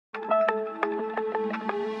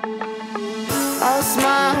all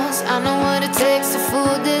smiles. I know what it takes to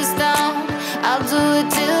fool this down. I'll do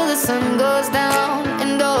it till the sun goes down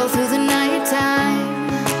and all through the night time.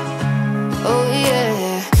 Oh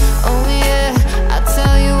yeah, oh yeah, I'll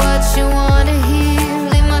tell you what you wanna hear.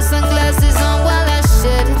 Leave my sunglasses on while I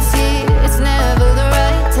shed a tear. It's never the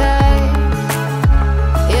right time.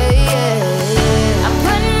 Yeah, yeah, yeah. I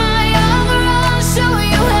put my armor on, show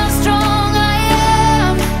you how strong I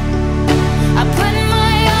am. I put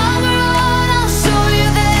my armor on, I'll show you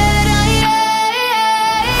that I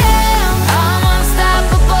am. I'm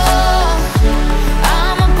unstoppable.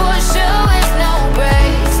 I'm a pusher with no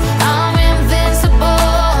brakes. I'm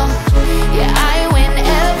invincible. Yeah, I win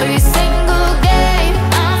every single game.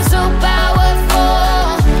 I'm so powerful.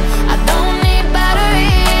 I don't need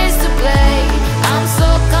batteries to play. I'm so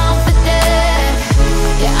confident.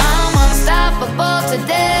 Yeah, I'm unstoppable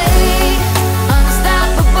today.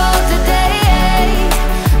 Unstoppable today.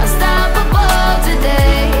 Unstoppable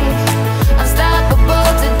today. Unstoppable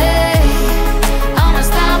today. I'm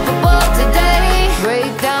unstoppable today.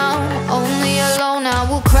 Break down, only alone I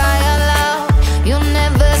will cry out loud. You'll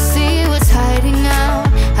never see what's hiding out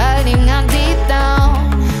deep down.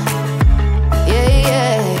 Yeah,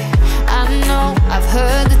 yeah, I know, I've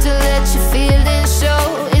heard that to let your feelings show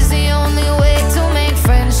is the only way to make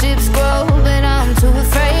friendships grow, but I'm too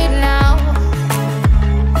afraid now.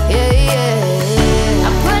 Yeah, yeah, yeah. I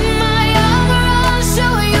put my armor on,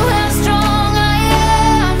 show you how strong I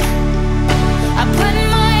am. I put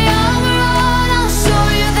my armor on, I'll show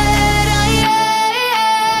you that I am.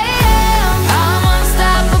 I'm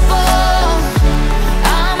unstoppable.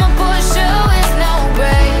 I'm a pusher with no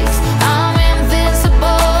brakes. I'm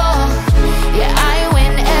invincible. Yeah, I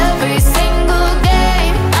win every single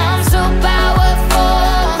game. I'm so powerful.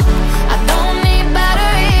 I don't need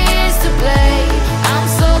batteries to play. I'm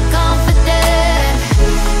so confident.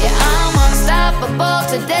 Yeah, I'm unstoppable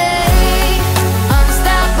today.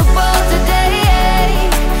 Unstoppable today.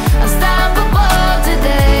 Unstoppable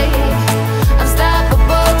today.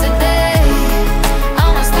 Unstoppable today.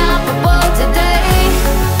 I'm unstoppable today.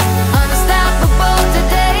 Unstoppable today.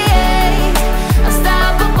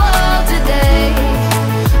 Unstoppable today.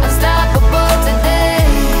 Unstoppable today.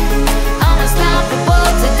 I'm unstoppable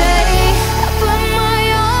today. I put my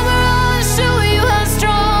armor on, show you how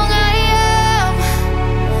strong I am.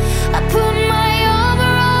 I put my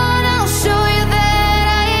armor on, I'll show you that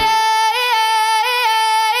I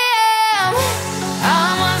am.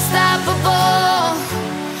 I'm unstoppable.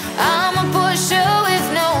 I'm a pusher with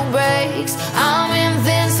no brakes. I'm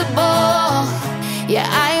invincible. Yeah,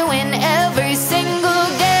 I win every single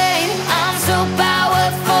game. I'm so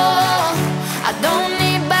powerful. I don't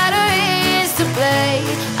need batteries to play.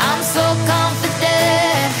 I'm so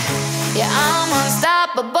confident. Yeah, I'm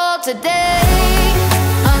unstoppable today.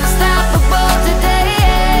 Unstoppable today.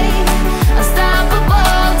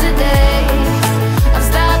 Unstoppable today.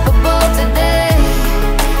 Unstoppable today.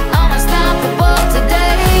 I'm unstoppable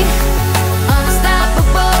today.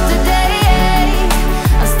 Unstoppable today.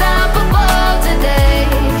 Unstoppable today.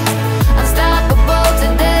 Unstoppable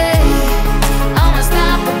today. I'm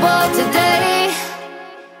unstoppable today.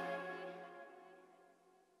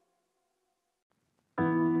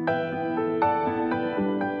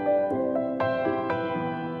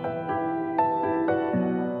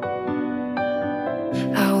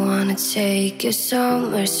 I wanna take you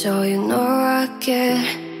somewhere so you know I care.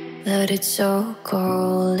 But it's so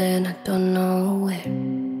cold and I don't know where.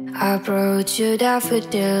 I brought you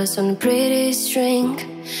daffodils on a pretty string,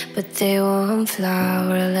 but they won't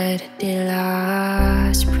flower like they did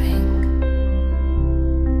last spring.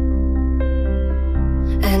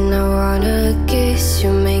 And I wanna kiss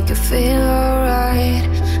you, make you feel alright.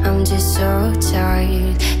 I'm just so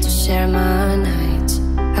tired to share my nights.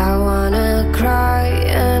 I wanna cry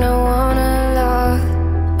and I wanna love,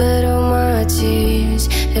 but all my tears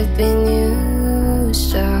have been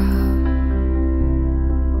used up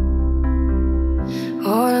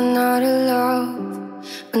on another love,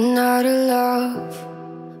 another love.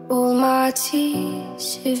 All my tears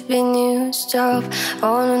have been used up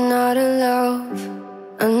on another love,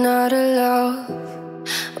 another love.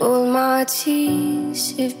 All my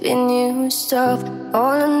tears have been used up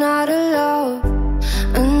on another love,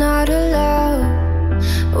 another love.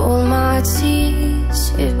 All my tears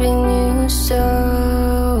have been used up.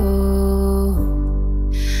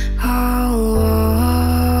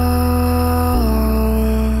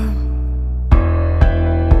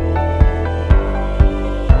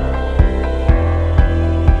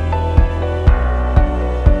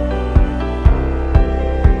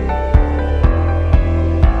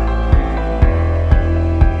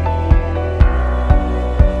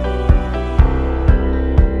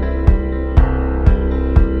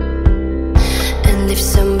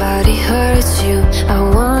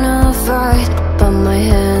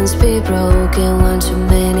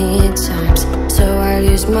 times. So I'll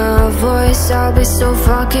use my voice, I'll be so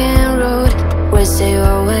fucking rude. Words say you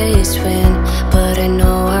always win, but I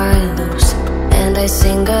know I lose. And I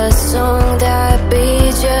sing a song that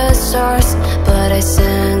beat just ours, but I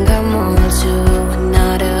sang them all too,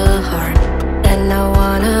 not a heart. And I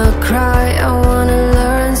wanna cry, I wanna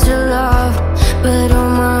learn to love, but all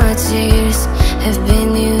my tears have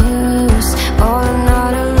been used. All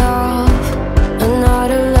another love,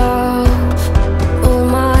 another love. All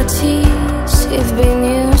my tears have been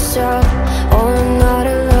used up. All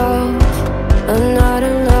another love,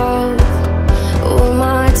 another love. All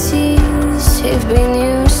my tears have been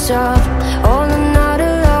used up. All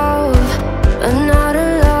another love, another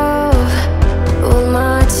love. All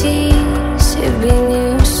my tears have been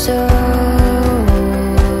used up.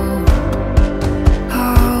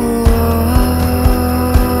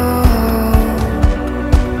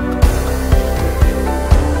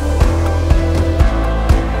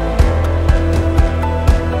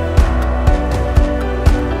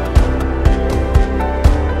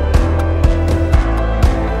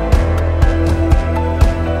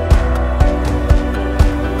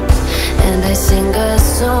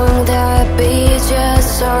 Song that beat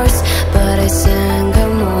just ours, but I sang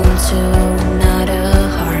them all too, not a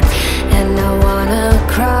heart. And I wanna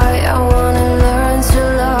cry, I wanna learn to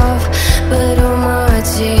love, but all my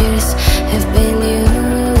tears have been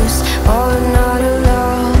used. All another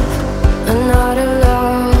love, another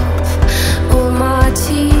love. All my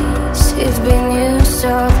tears have been used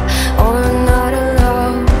up. All another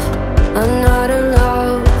love, another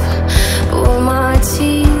love. All my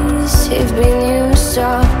tears have been used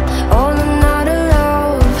up. All another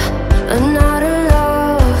love, another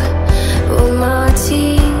love. All my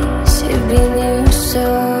tears have been used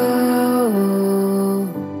up.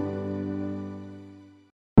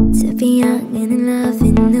 To be young and in love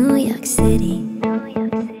in New York City,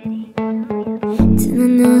 to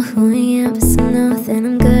not know who I am, but still know that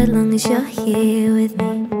I'm good long as you're here with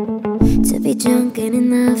me. To be drunk and in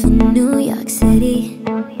love in New York City,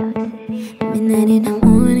 midnight in the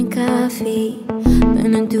morning coffee,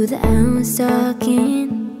 burning through the hours talking.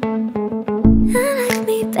 I like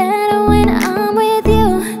me better when I'm with you.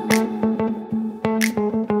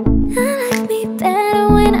 I like me better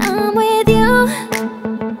when I'm with you.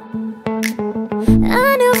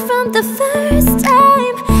 I knew from the first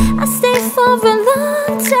time I stayed for a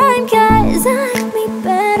long time, 'cause I like me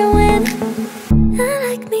better when I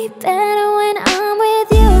like me better when I'm with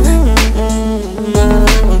you.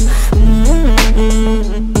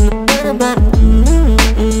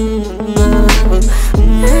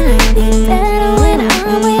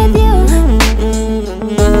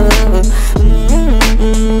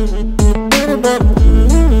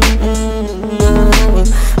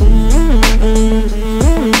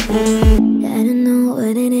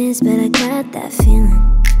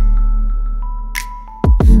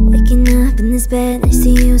 Bed next to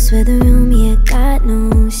you, swear the room, yeah, got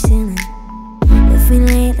no ceiling. If we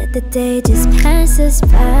late, let the day just pass us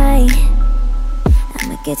by.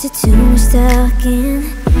 I'ma get you too much talking.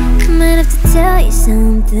 I might have to tell you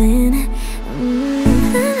something.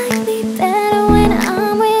 I like me better when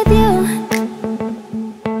I'm with you.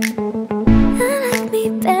 I like me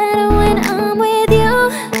better when I'm with you.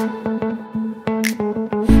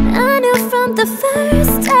 I knew from the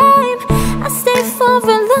first time I stayed for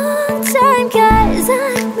a long time, 'cause I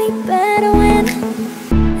like me better when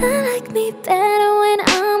I like me better when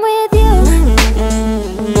I'm with you.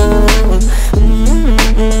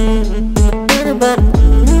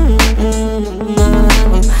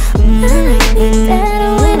 I like me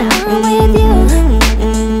better when I'm with you.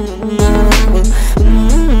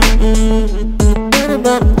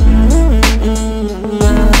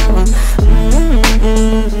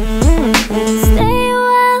 Stay a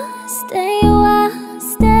while, stay a while,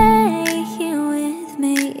 stay here with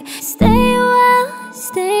me. Stay a while,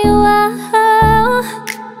 stay a while.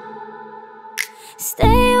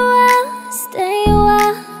 Stay a while, stay a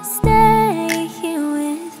while, stay here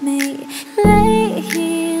with me. Lay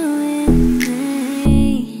here with me.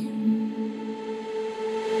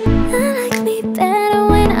 I like me better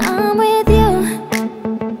when I'm with you.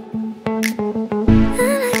 I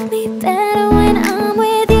like me better when I'm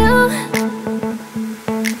with you.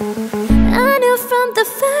 I knew from the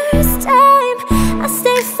first time I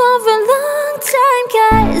stayed for a long time,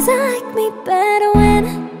 'cause I like me better when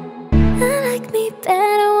I like me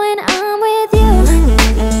better when I'm with you.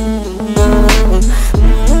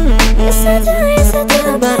 Yes I do, yes I do,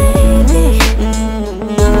 baby.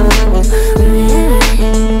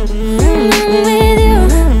 I'm with you.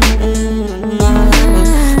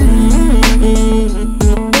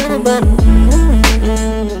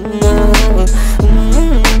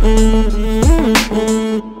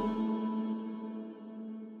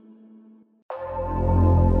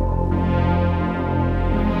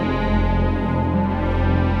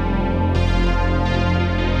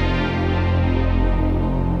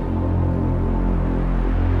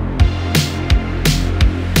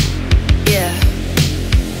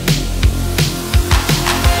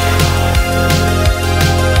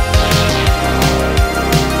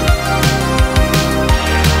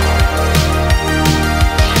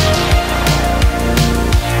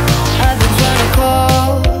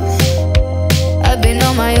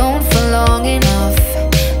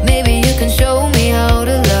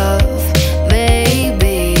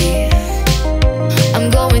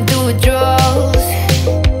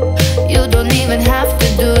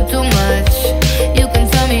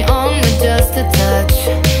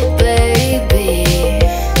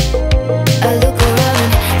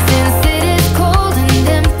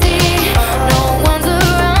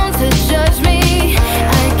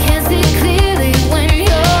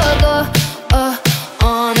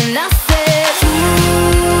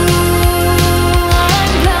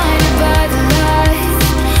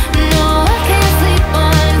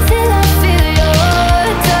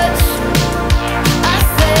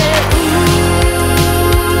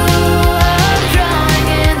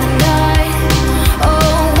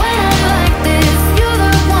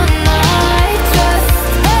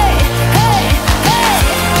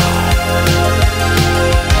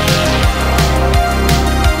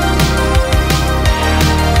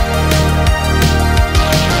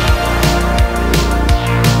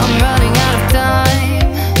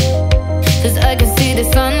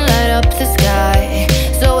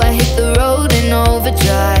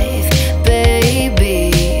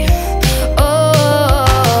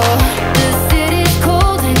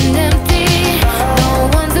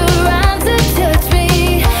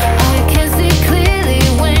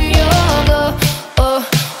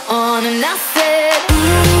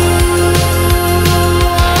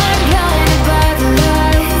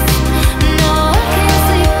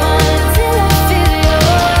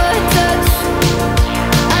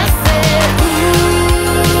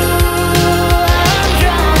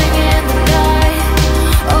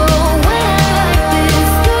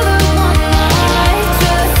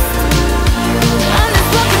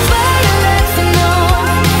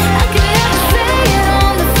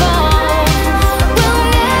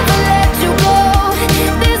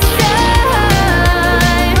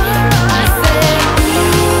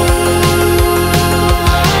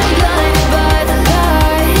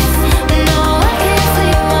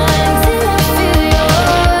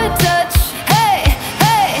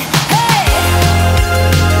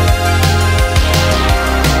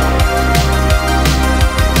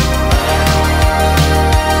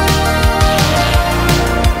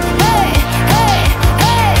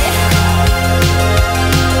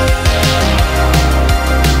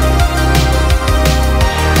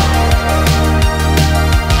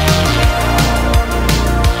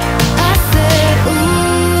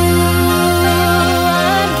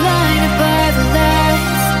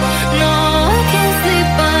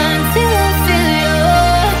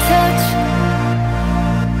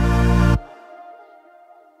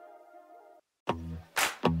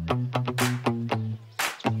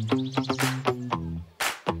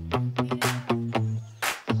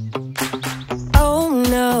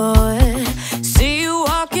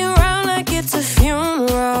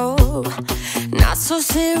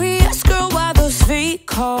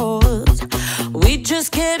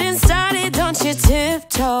 getting started, don't you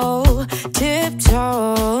tiptoe,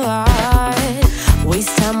 tiptoe.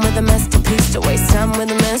 Waste time with a masterpiece, to waste time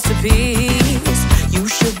with a masterpiece. You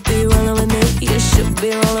should be rolling with me, you should be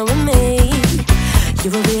rolling with me.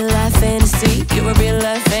 You're a real life fantasy, you're a real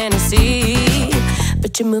life fantasy.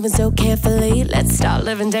 But you're moving so carefully, let's start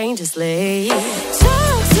living dangerously.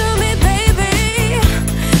 Talk to me, baby,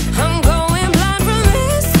 I'm going blind from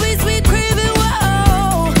this sweet, sweet craving.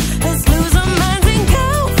 Whoa, let's lose our minds and go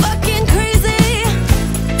fucking crazy.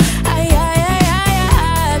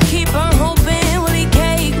 I keep on hoping we'll eat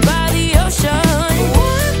cake by the ocean.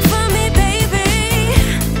 Walk for me, baby,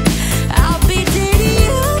 I'll be Diddy,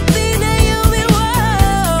 you'll be Naomi. Whoa,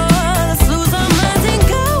 let's lose our minds and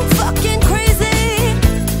go fucking crazy.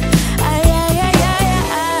 I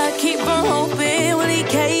keep on hoping we'll eat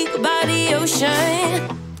cake by the ocean.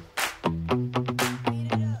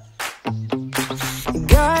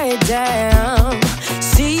 Goddamn,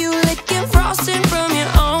 see you licking frosting from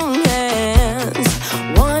your own hands.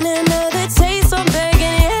 Want another taste? I'm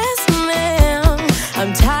begging, yes ma'am.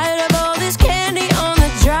 I'm tired of all this candy on the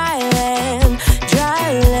dry land,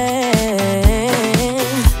 dry land.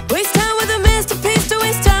 Waste time with a masterpiece, to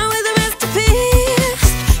waste time with a masterpiece.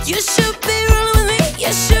 You should be rolling with me,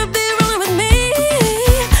 you should be rolling with me.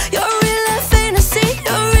 You're a real life fantasy,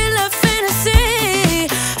 you're a real life fantasy.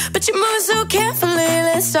 But you're moving so carefully,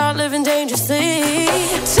 let's start living dangerously.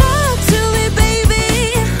 Talk to me, baby,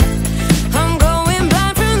 I'm going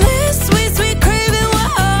blind from this sweet, sweet craving.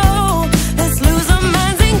 Whoa, let's lose our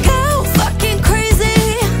minds and go fucking crazy.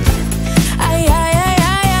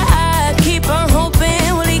 I keep on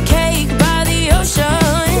hoping we'll eat cake by the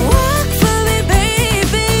ocean. Walk for me,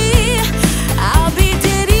 baby, I'll be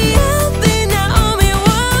Diddy, you'll be Naomi.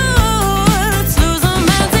 Whoa, let's lose our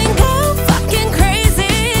minds and go fucking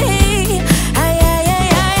crazy. I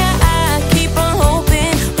keep on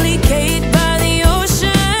hoping we'll eat cake by the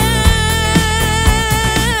ocean.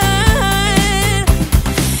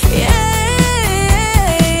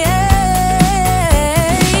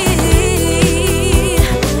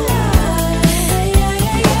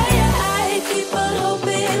 I keep on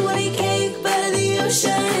hoping we'll eat cake by the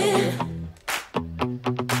ocean.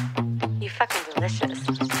 You fucking delicious.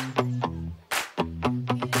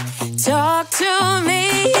 Talk to me,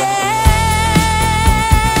 yeah.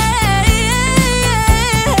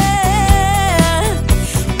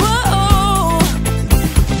 Whoa,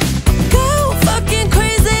 go fucking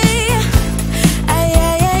crazy.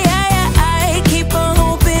 I keep on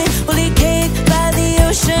hoping we'll eat cake by the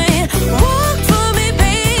ocean. Walk for me,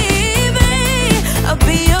 baby, I'll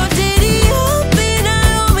be your Diddy, you'll be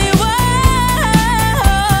Naomi. Whoa,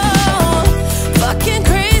 fucking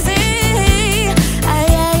crazy. I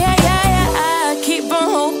keep on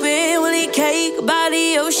hoping we'll eat cake by the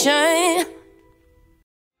ocean.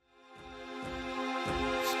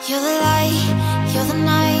 You're the light, you're the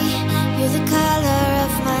night, you're the color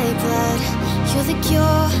of my blood. You're the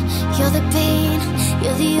cure, you're the pain,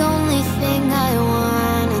 you're the only thing I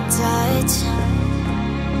wanna touch.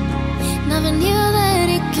 Never knew that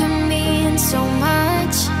it could mean so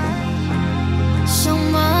much, so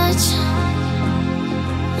much.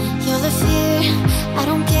 You're the fear, I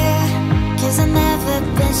don't care, 'cause I've never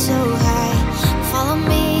been so high. Follow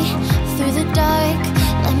me through the dark,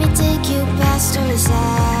 let me take you past our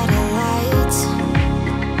satellites.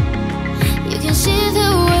 You can see the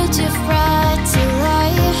world you've brought to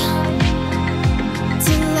life,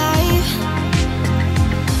 to life.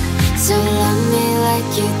 So love me like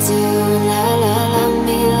you do, la la, love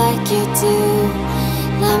me like you do.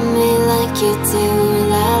 Love me like you do,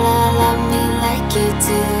 la la, love me like you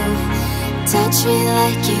do. Touch me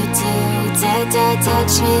like you do,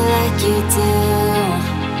 touch me like you do.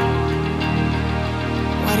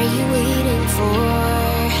 What are you waiting for?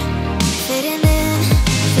 Fitting in,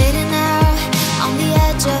 fitting out, on the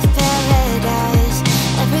edge of paradise.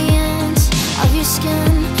 Every inch of your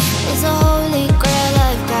skin is a holy grail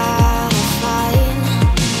I've gotta find.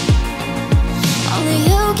 Only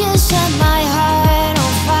you can set my heart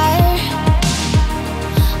on fire,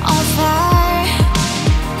 on fire.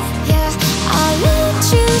 Yeah, I'll let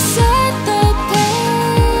you set the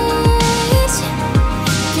pace,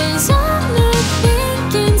 'cause I'm not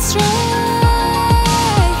thinking straight.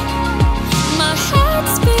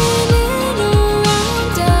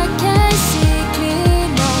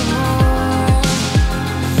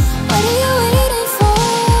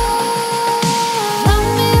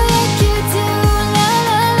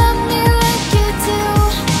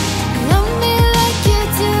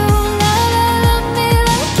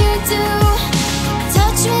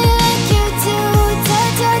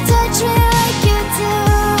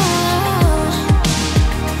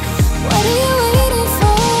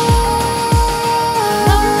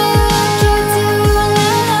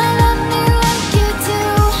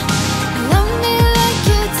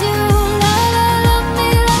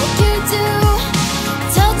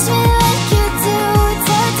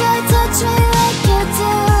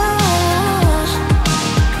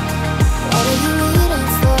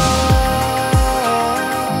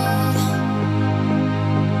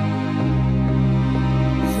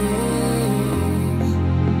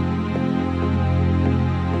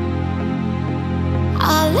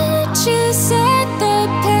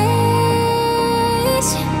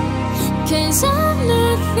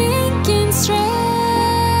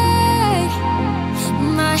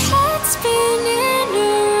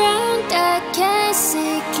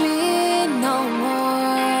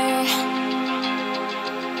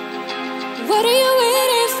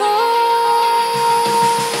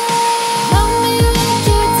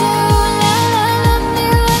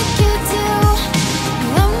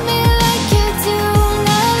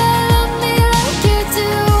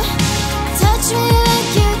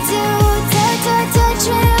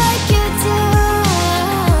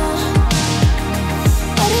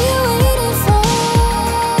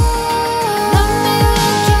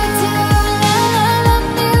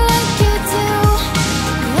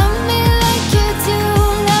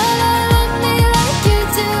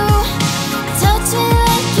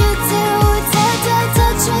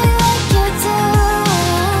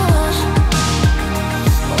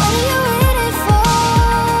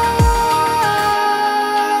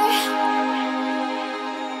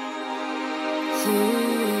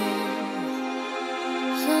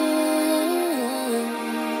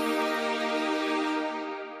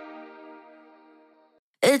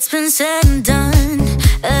 it's been said and done.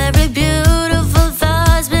 Every beautiful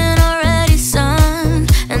thought's been already sung.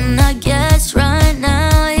 And I guess right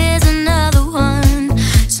now here's another one.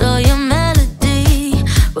 So your melody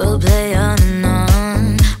will play on and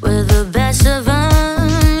on. With the best of them,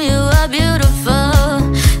 you are beautiful.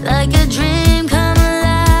 Like a dream come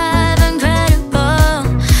alive,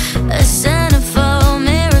 incredible. A centerfold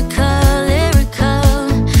miracle,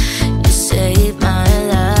 lyrical. You saved my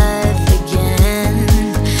life again.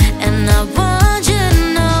 And I want you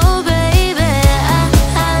to know, baby,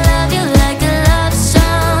 I love you like a love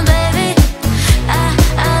song, baby.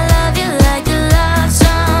 I love you like a love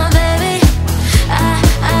song, baby.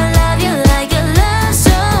 I love you like a love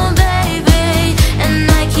song, baby. And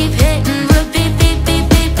I keep hitting repeat, beat, beat,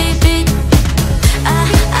 beat, beat, beat.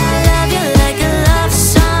 I love you like a love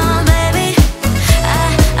song, baby.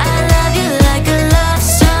 I love you like a love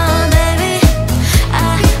song, baby.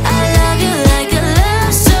 I love you like a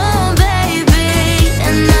love song, baby.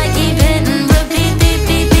 And I keep hitting repeat, beat,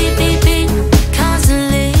 beat, beat, beat, beat.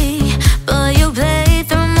 Constantly, but you play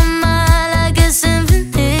through my mind like a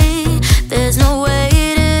symphony. There's no way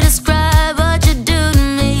to describe what you do to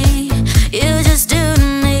me. You just do to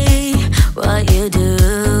me what you do.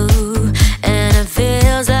 And it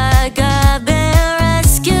feels like I've been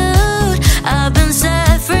rescued. I've been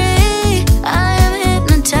set free. I am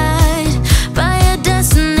hypnotized by your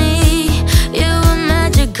destiny. You are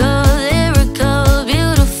magical, lyrical,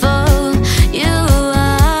 beautiful. You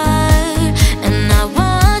are. And I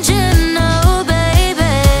want you to know,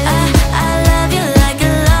 baby, I love you like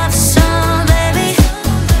a love song, baby.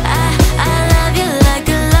 I love you like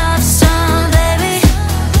a love song, baby.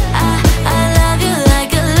 I love you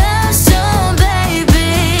like a love song, baby.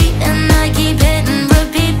 And I keep hitting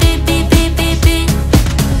repeat, beat, beat, beat, beat, beat.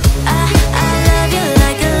 I love you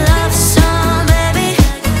like a love song, baby.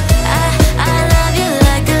 I love you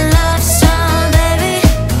like a love song, baby.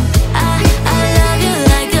 I love you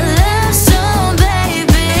like a love song,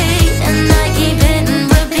 baby. And I keep hitting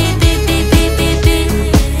repeat, beat, beat, beat, beat, beat.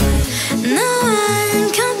 No one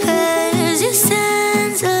compares, you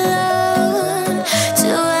stand alone to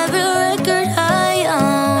every record I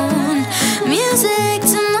own. Music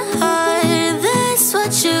to my heart, that's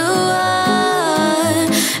what you are.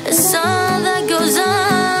 A song that goes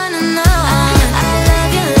on and on. I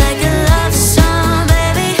love you like a love song,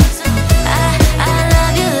 baby. I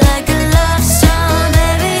love you like a love song,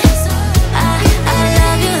 baby. I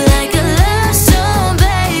love you like a love song,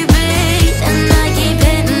 baby. And I keep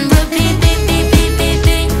hitting repeat, beat, beat, beat, beat,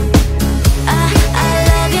 beat. I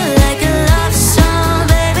love you like a love song,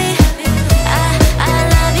 baby. I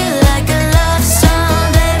love you like a love song,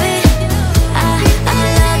 baby. I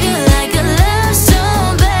love you like a love song,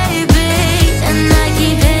 baby. And I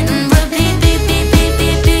keep hitting repeat, beat, beat, beat,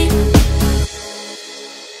 beat, beat.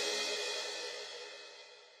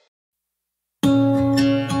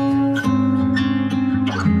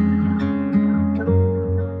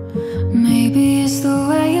 Maybe it's the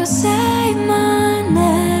way you say my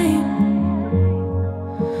name.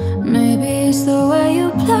 Maybe it's the way you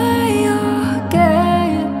play your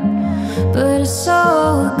game. But it's so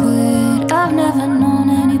good. I've never known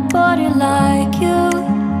anybody like you.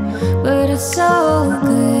 But it's so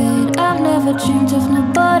good. I've never dreamed of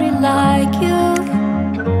nobody like you.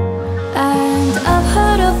 And I've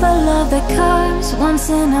heard of a love that comes once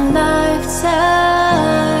in a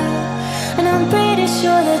lifetime. And I'm pretty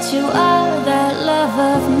sure that you are that love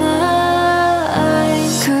of mine.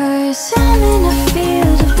 'Cause I'm in a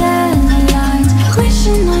field of dandelions,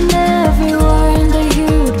 wishing on everyone that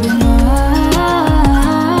you'd be mine,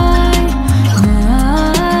 mine.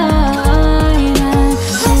 And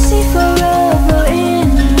I see forever in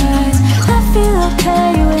your eyes. I feel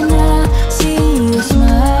okay when I see you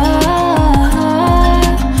smile,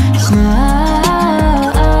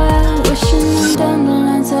 smile. Wishing on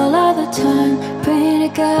dandelions all of the time, praying to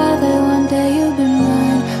God that one day you'll be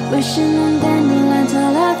mine. Wishing on dandelions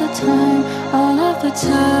all of the time, all of the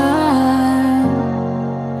time.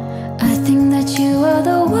 I think that you are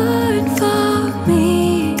the one for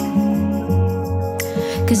me.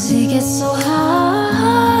 'Cause it gets so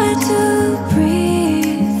hard to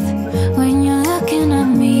breathe when you're looking at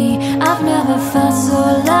me. I've never felt so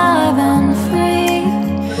alive and free.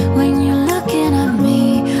 When you're looking at me,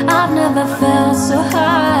 I've never felt so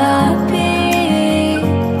happy.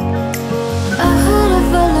 I heard of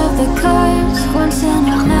a love that comes once in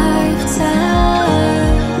a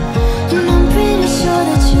lifetime. And I'm pretty sure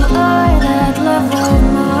that you are that love of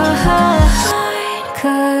my heart.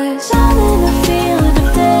 'Cause I'm in a field of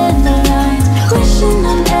dandelions, wishing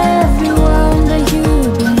on everyone that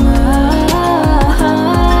you'd be mine,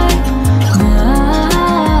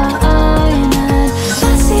 mine.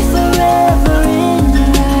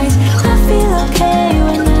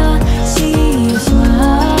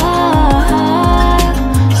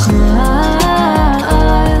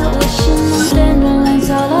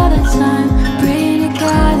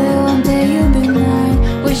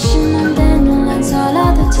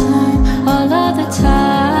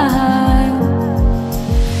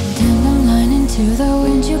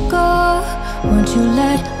 you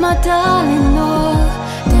let my darling know?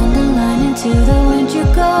 Dandelion into the wind you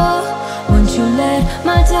go. Won't you let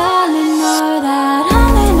my darling know that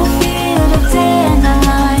I'm in a field of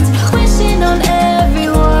dandelions, wishing on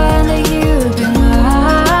everyone that you'd be mine,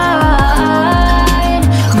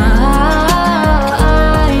 mine.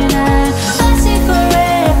 And I see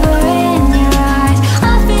forever in your eyes.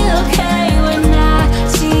 I feel okay when I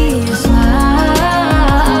see you smile,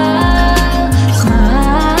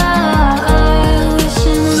 smile.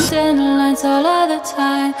 Wishing on dandelions all of the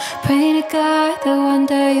time. Pray to God that one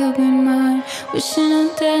day you'll be mine. Wishing on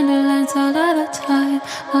dandelions all of the time,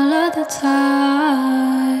 all of the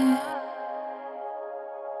time.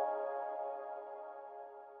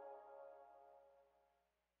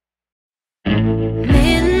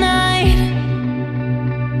 Midnight,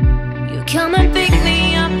 you come and pick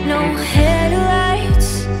me up, no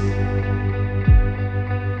headlights.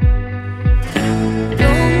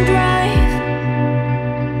 Long drive,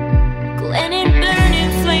 Glennon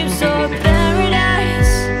burning flames or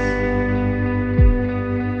paradise.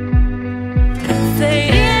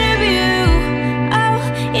 Faded view, oh,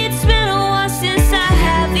 it's been a while since I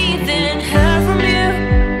have even heard from you.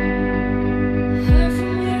 Heard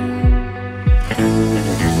from you.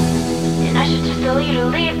 And I should just tell you to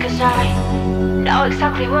leave, cause I know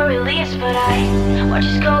exactly where it leads, but I watch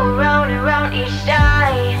us go around and round each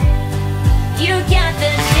time. You got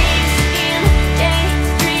the same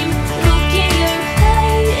daydream look in your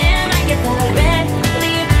eye, and I get that red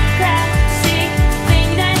lip classic thing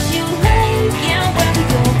that you like. Yeah, when we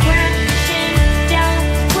go crashing down,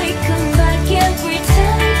 we come back every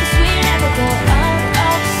time, cause we never go out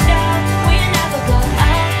of style. We never go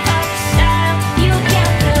out of style. You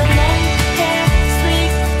got the long hair,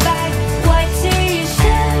 slick back, white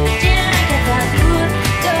t-shirt, and I got that good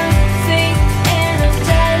dark fade and a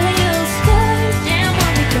tight little skirt. And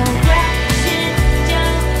when we go crashing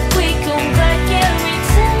down, we come back every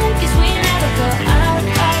time, cause we never go out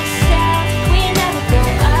of style. We never go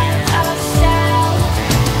out of style.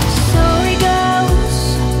 So he goes,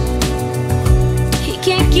 he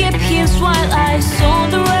can't keep his wild eyes on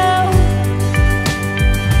the road.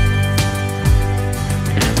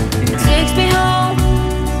 Takes me home,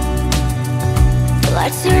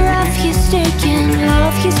 lights are off, he's taking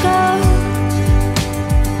off his coat.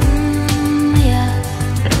 Yeah,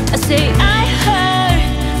 I say I heard,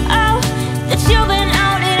 oh, that you've been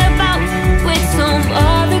out and about with some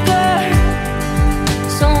other girl,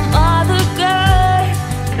 some other girl.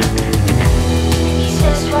 He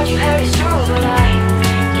says what you heard is true, but I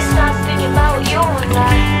can't stop thinking about you and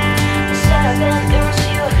I said I've been through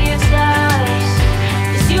you a few times.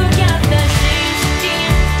 Cause you got that same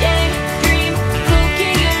daydream look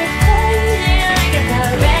in your eye, and I got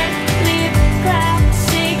that red lip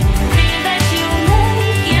classic thing that you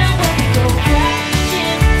like. Yeah, when we go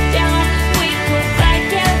crashing down, we put back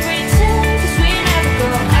every time, cause we never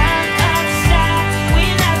go out of style. We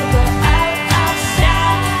never go out of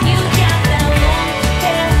style. You got that long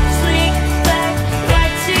hair, slick back,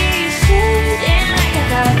 white t-shirt, and I got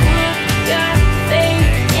that good girl fade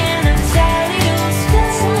and a tight little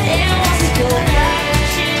skirt. And once we go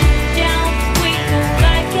crashing down, we come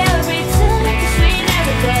back every time, cause we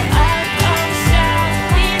never go out of style.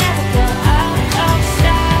 We never go out of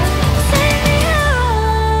style. Take me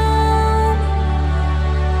home,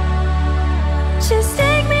 just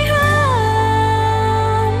take me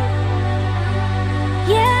home.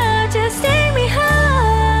 Yeah, just take me home.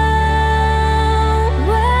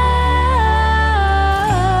 Whoa.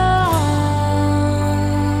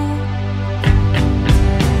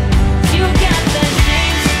 You got the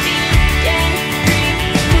same daydream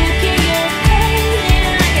look in your eye,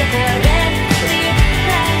 and I got that red lip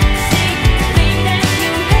classic thing that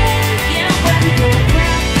you like. Yeah, when we go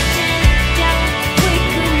crashing down, we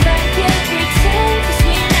come back every time, cause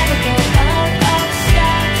we never go out of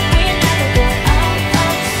style. We never go out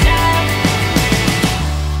of style.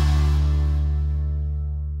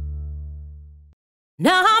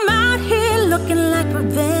 Now I'm out here looking like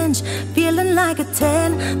revenge, feeling like a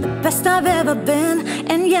 10, the best I've ever been.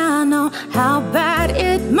 And yeah, I know how bad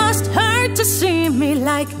it must hurt to see me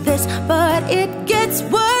like this, but it gets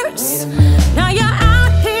worse. Now you're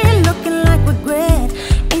out here looking like regret,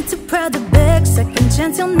 ain't too proud to beg, second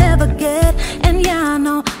chance you'll never get. And yeah, I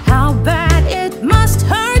know how bad it must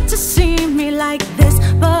hurt to see me like this,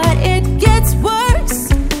 but it gets worse.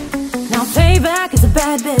 Now payback is a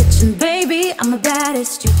bad bitch, and baby, I'm the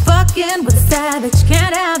baddest. You fucking with a savage,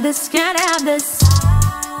 can't have this, can't have this.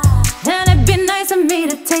 And it'd be nice of me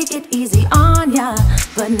to take it easy on ya,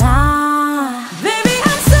 but nah. Baby,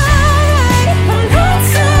 I'm sorry, I'm not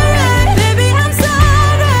sorry. Baby, I'm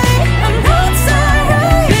sorry, I'm not sorry.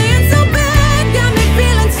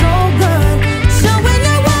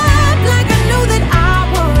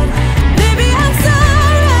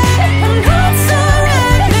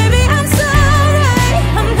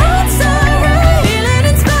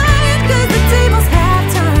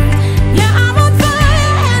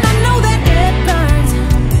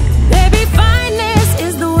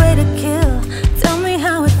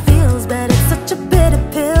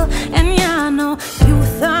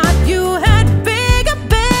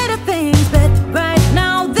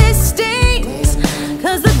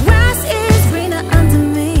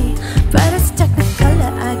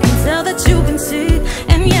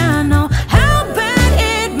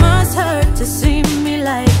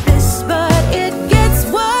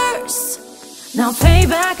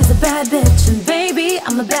 bad bitch, and baby,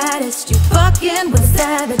 I'm the baddest. You fucking with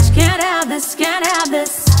savage. Can't have this, can't have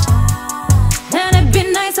this. And it'd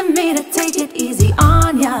be nice of me to take it easy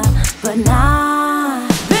on ya, but nah.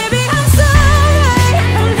 Baby, I'm sorry,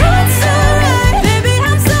 I'm not sorry. Baby,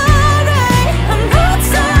 I'm sorry, I'm not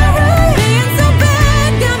sorry. Being so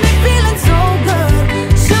bad got me feeling so good.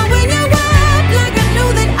 Showing you up like I knew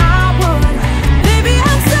that I would. Baby,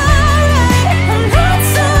 I'm sorry, I'm not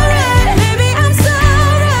sorry. Baby, I'm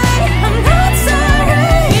sorry, I'm not sorry.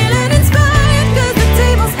 Feeling inspired cause the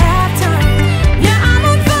tables have turned. Yeah, I'm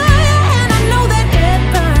on fire and I know that it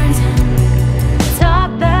burns.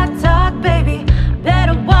 Talk that talk, baby.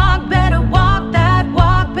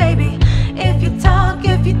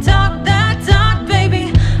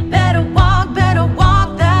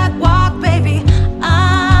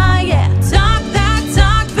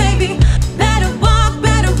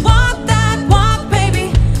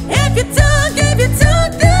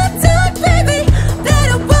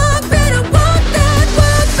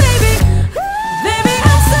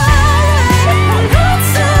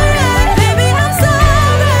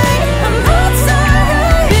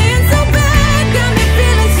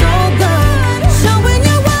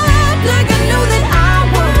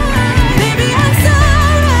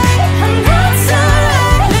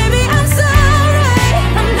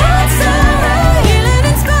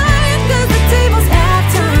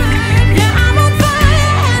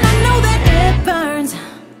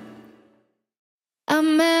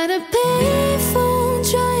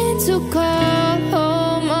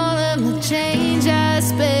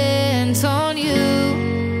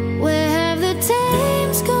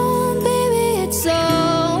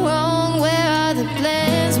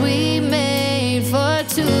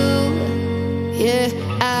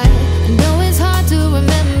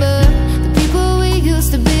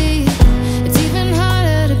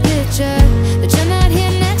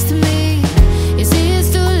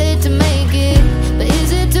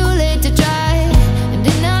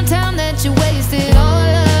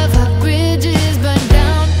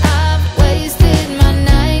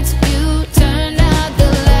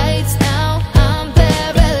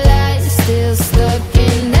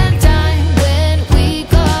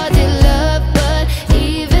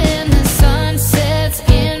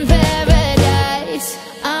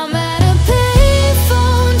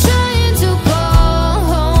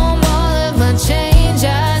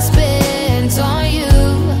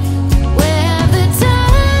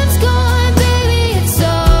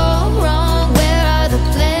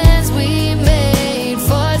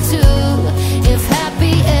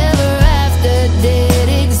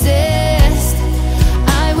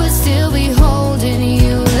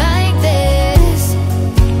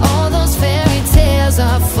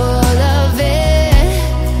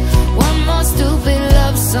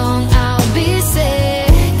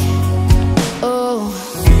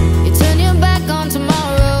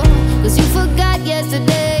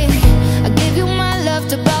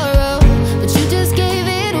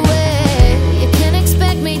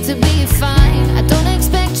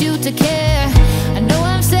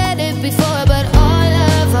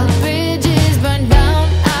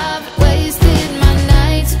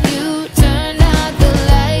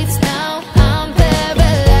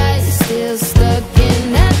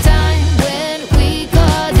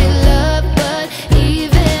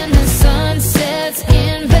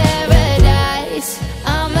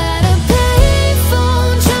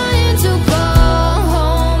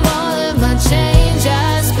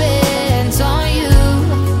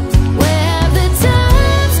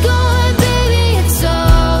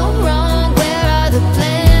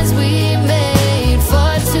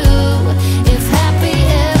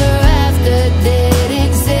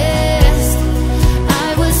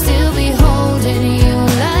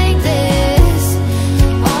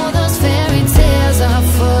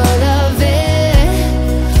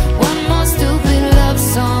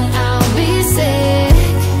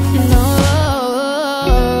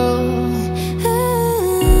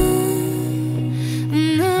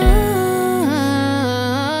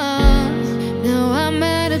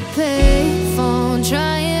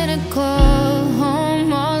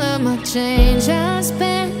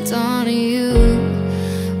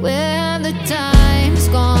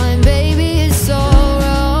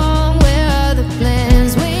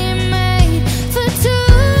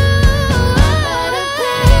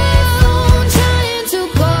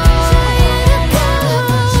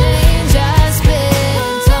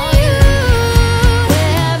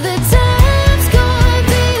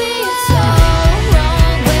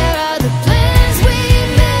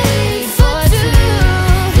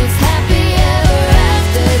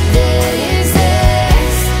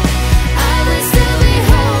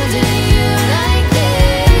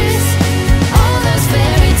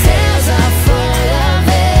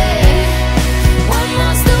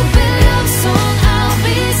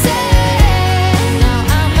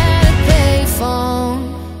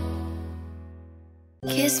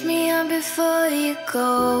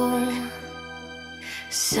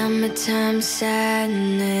 Summertime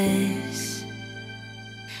sadness.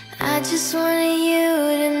 I just wanted you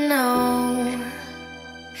to know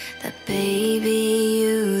that baby,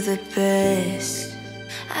 you the best.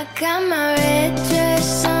 I got my red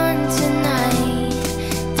dress on tonight,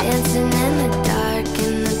 dancing in the dark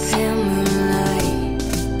in the pale moonlight.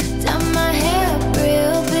 Done my hair up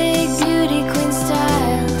real big, beauty queen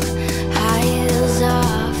style, high heels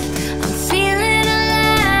off, I'm feeling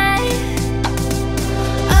alive.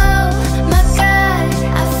 Oh my God,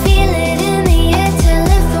 I feel it in the air,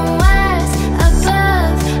 telephone wires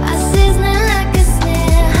above, I sizzling like a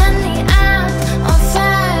snare. Honey, I'm on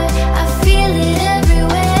fire, I feel it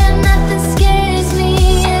everywhere, nothing scares me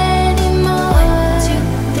anymore. 1, 2,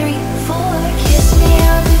 3, 4, kiss me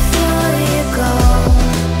out before you go.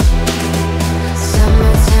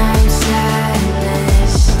 Summertime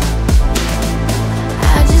sadness.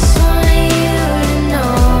 I just wanted you to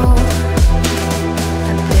know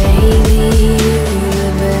that baby, you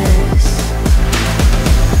the best.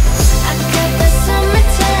 I got that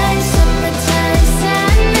summertime, summertime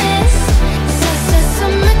sadness.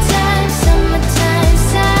 Summertime, summertime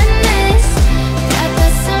sadness. Got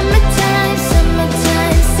that summertime,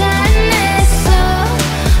 summertime sadness.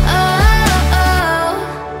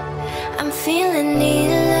 I'm feeling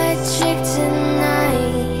electric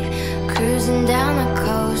tonight. Cruising down the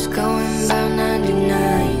coast, going about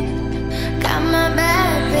 99. Got my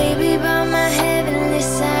bad baby by my heavenly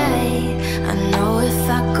side. I know if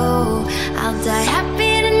I go, I'll die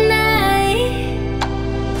happy tonight.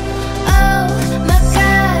 Oh my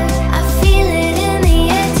God, I feel it in the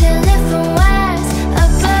air, telephone wires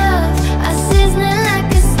above, I sizzling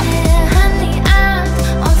like a snare. Honey, I'm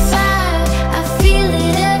on fire, I feel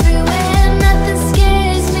it everywhere, nothing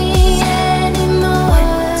scares me anymore.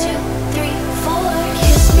 1, 2, 3, 4,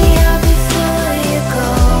 kiss me out before you go.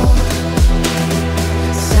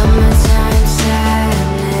 Summertime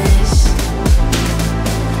sadness.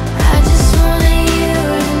 I just wanted you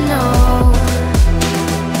to know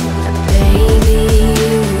that baby,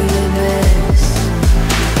 you the best.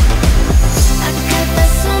 I got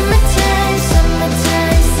that summertime,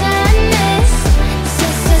 summertime sadness.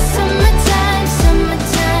 Summertime,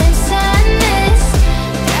 summertime sadness.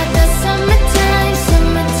 Got that summertime,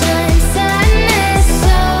 summertime sadness.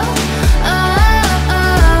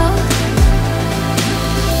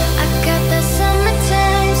 I got that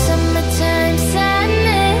summertime, summertime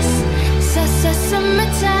sadness.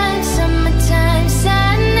 Summertime, summertime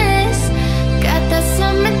sadness. Got that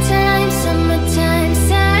summertime, summertime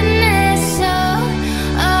sadness.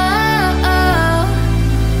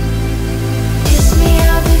 Kiss me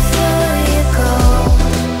out before you go.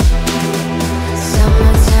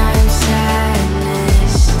 Summertime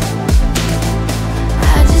sadness.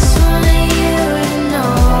 I just wanted you to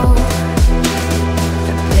know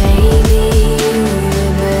that baby, you the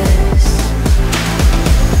best.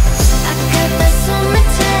 I got that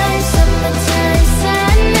summertime, summertime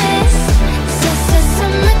sadness.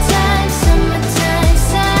 Summertime, summertime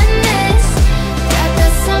sadness. Got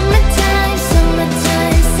that summertime,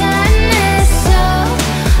 summertime sadness.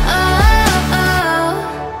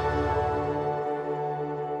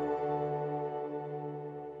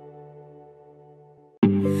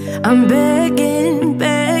 I'm begging,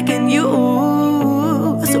 begging you,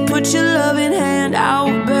 so put your loving hand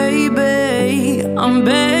out, baby. I'm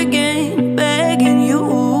begging, begging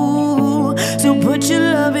you, so put your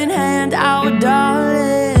loving hand out,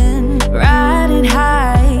 darling. Riding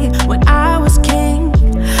high when I was king,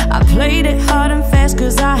 I played it hard and fast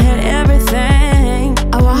cause I had everything.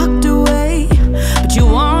 I walked away, but you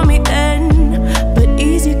want me then. But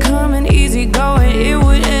easy coming, easy going, it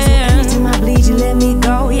would end. So anytime I bleed, you let me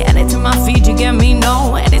go. Yeah, anytime I feed, you get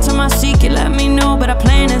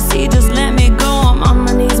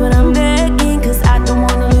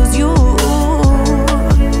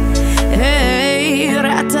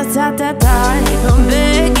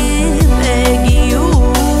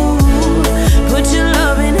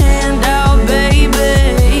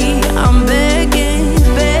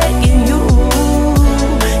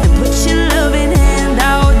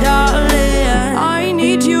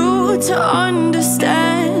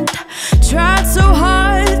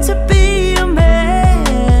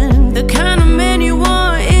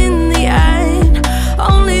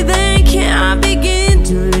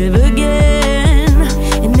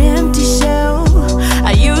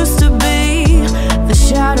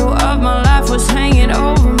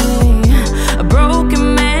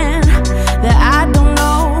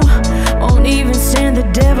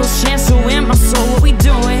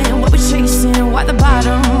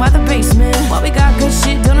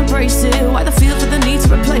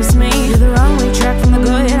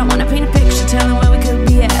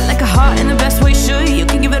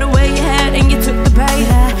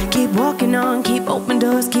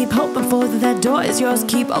door is yours,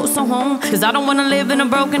 keep oh so home. Cause I don't wanna live in a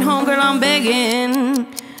broken home, girl, I'm begging.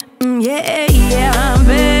 Yeah, yeah, I'm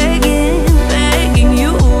begging, begging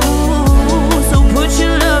you. So put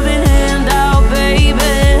your loving hand out,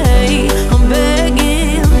 baby. I'm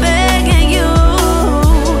begging, begging you.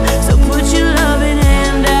 So put your loving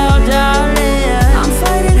hand out, darling. I'm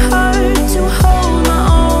fighting hard to hold my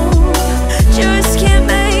own, just can't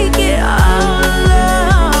make it all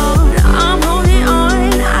alone. I'm holding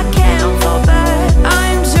on, I can't fall back.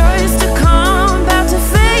 I'm just a calm, about to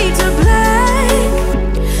fade to black.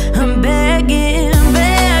 I'm begging,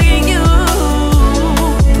 begging you.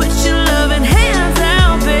 Put your loving hands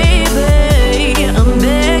out, baby. I'm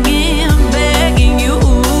begging, begging you.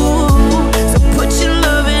 So put your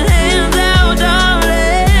loving hands out,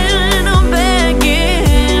 darling. I'm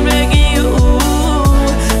begging, begging you.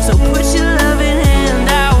 So put your loving hand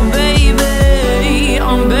out, baby.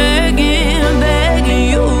 I'm begging, begging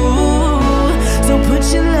you. So put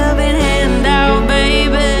your loving hand out,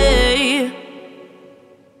 baby.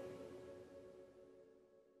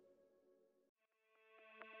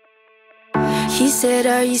 He said,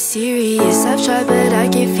 are you serious? I've tried but I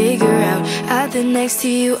can't figure out. I've been next to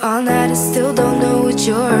you all night and still don't know what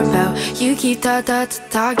you're about. You keep talking but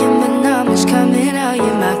not much coming out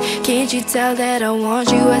your mouth. Can't you tell that I want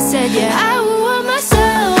you? I said yeah, I would want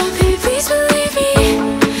myself. Baby, please believe me,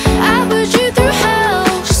 I put you through hell.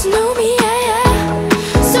 Just know me, yeah, yeah.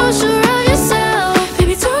 So sure of yourself.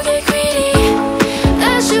 Baby, don't get greedy,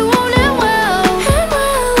 that shit won't end well. End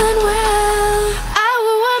well, end well. I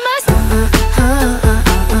would want myself.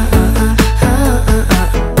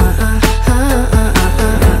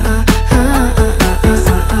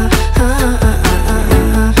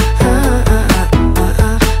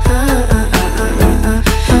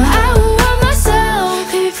 I would want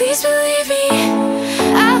myself. Baby, please believe me,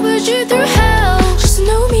 I put you through hell. Just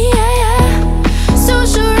know me, yeah, yeah. So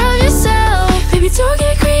sure of yourself. Baby, don't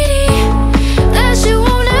get greedy, that shit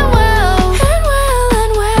won't end well. End well,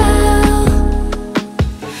 end well.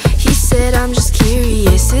 He said, I'm just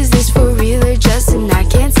curious, is this for real or just an act?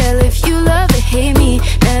 Can't tell if you love or hate me.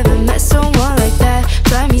 Never met someone like that.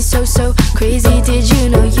 Drive me so crazy. Did you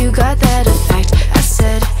know you got that effect? I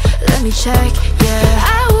said, let me check, yeah.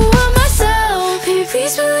 I would want myself. Baby,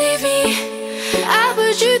 please believe me, I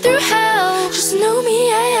put you through hell. Just know me,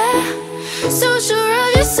 yeah, yeah. So sure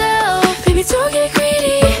of yourself. Baby, don't get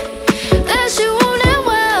greedy, that shit won't end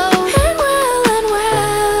well. End well, end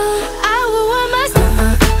well. I would want myself.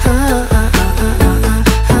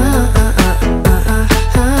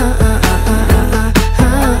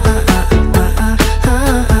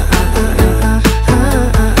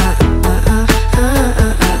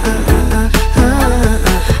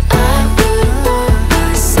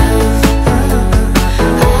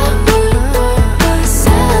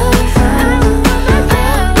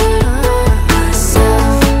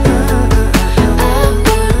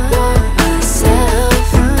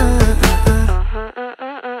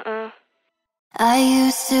 I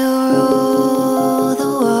used to rule the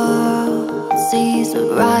world. Seas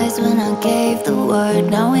would rise when I gave the word.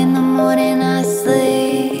 Now in the morning I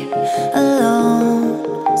sleep alone.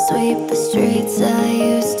 Sweep the streets I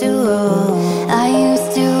used to roll. I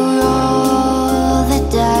used to roll the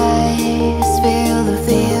dice. Feel the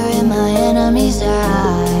fear in my enemy's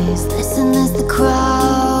eyes. Listen as the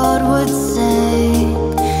crowd would sing.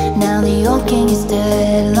 Now the old king is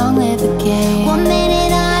dead, long live the king. One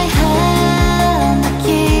minute I had the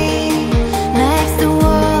key. Next the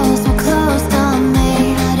walls were closed on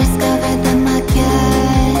me. I discovered that my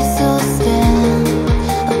castle stand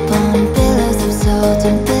upon pillars of salt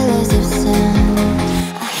and pillars of sand.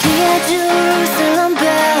 I hear Jerusalem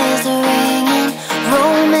bells are ringing,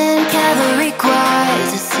 Roman cavalry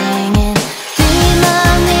choirs are singing. Be my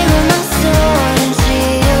mirror, my sword and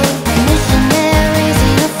shield, my missionaries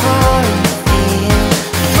in a foreign field.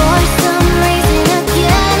 For some reason I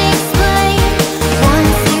can't explain,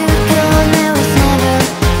 once you gone there was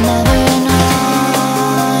never an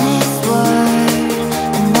honest word.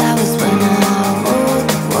 And that was when I ruled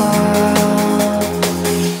the world.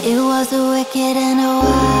 It was a wicked and a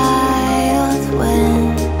wild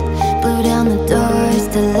wind, blew down the doors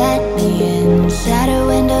to let me in. Shattered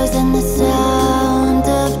windows and the sound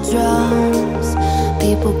of drums.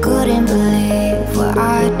 People couldn't believe what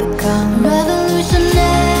I'd become.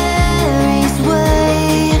 Revolutionaries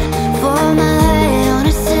wait for my head on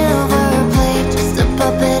a silver plate, just a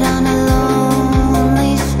puppet on a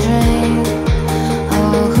lonely string.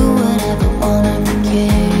 Oh, who would ever wanna be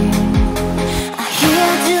king? I hear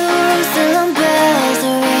Jerusalem bells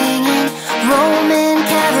are ringing, Roman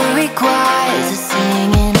cavalry choirs are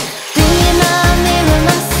singing. Be my mirror,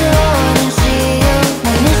 my sword and shield.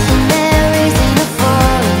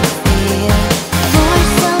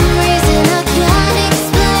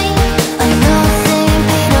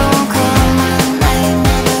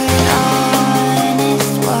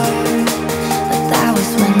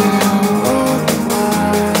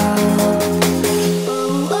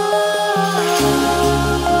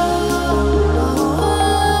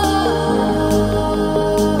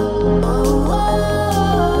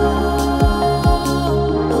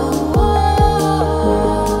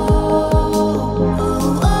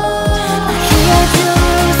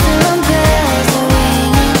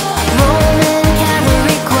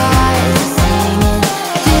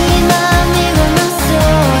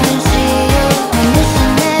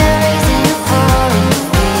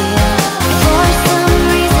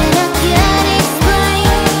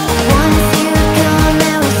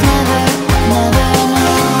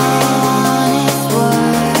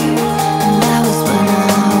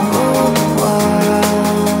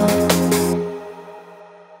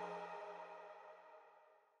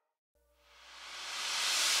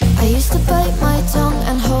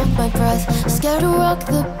 Scared to rock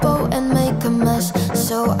the boat and make a mess,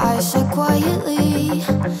 so I said quietly,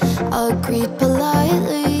 agreed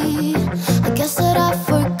politely. I guess that I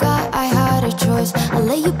forgot I had a choice. I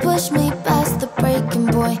let you push me past the breaking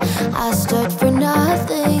point. I stood for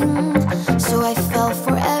nothing, so I fell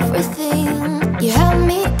for everything. You held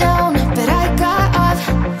me down, but I got up,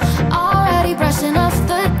 already brushing off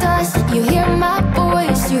the dust. You hear my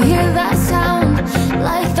voice, you hear that sound,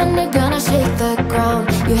 like thunder gonna shake the ground.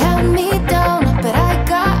 You held me down, but I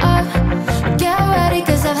got up. Get ready,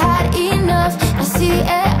 cause I've had enough. I see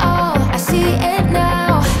it all, I see it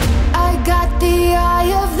now. I got the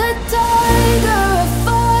eye of the tiger, a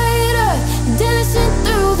fighter, dancing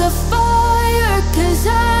through the fire. Cause I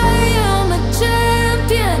am a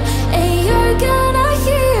champion, and you're gonna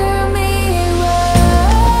hear me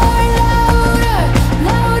roar louder,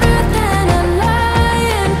 louder than a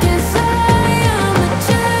lion. Cause I am a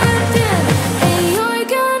champion, and you're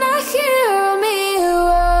gonna hear me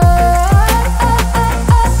roar.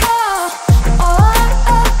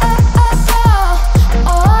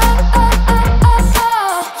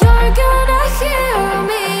 You're gonna hear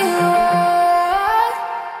me roar.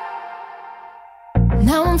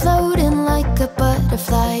 Now I'm floating like a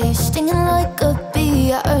butterfly, stinging like a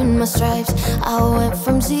bee. I earned my stripes. I went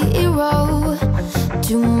from zero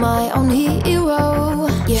to my own hero.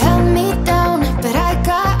 You held me down, but I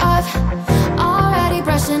got up, already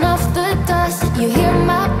brushing off the dust. You hear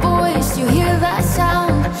my voice, you hear that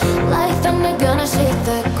sound, like thunder gonna shake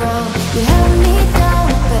the ground. You held me down,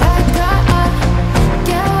 but I got up.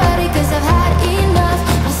 Get ready, cause I've had enough.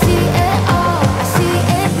 I see it all, I see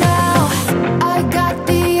it now. I got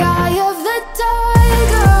the eye of the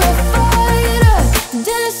tiger, a fighter,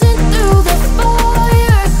 dancing through the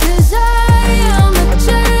fire. Cause I am a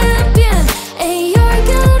champion, and you're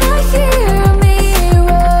gonna hear me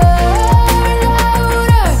roar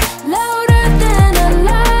louder, louder than a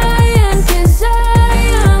lion. Cause I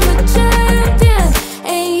am a champion,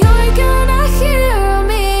 and you're gonna hear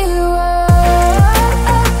me roar.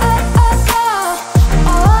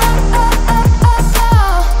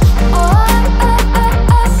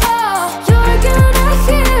 You're gonna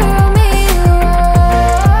hear me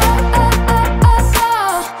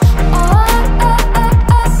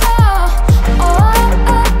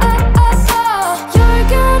You're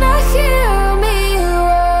gonna hear me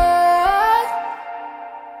roar.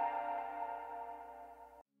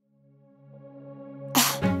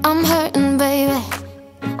 I'm hurting, baby,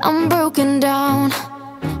 I'm broken down.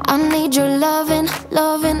 I need your loving,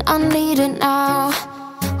 loving, I need it now.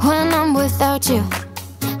 When I'm without you,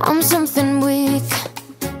 I'm something weak.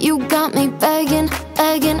 You got me begging,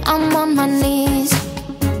 begging, I'm on my knees.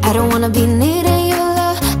 I don't wanna be needing your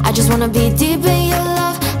love, I just wanna be deep in your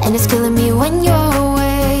love. And it's killing me when you're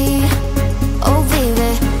away. Oh baby,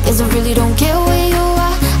 'cause I really don't care where you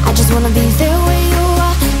are, I just wanna be there where you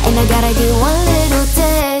are. And I gotta get one little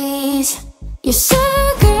taste. Your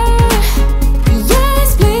sugar, yes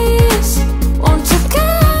please. Won't you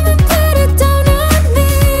come and put it down on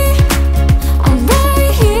me? I'm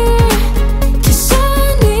right here, 'cause I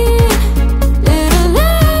need little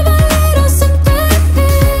love, a little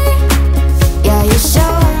sympathy. Yeah, you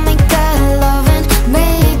show me good loving,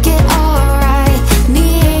 make it alright.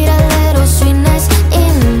 Need a little sweetness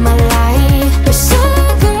in my life. Your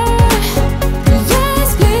sugar, yes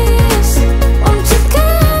please. Won't you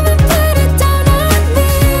come and put it down on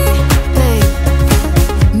me? Babe,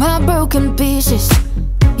 my broken pieces,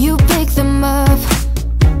 you pick them up.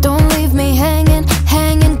 Don't leave me hanging,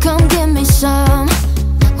 hanging, come give me some.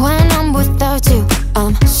 When I'm without you,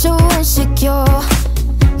 I'm so insecure.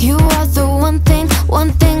 You are the one thing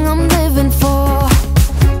I'm living for.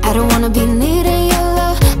 I don't wanna be needing your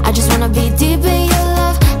love, I just wanna be deep in your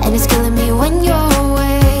love. And it's killing me when you're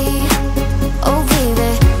away. Oh baby,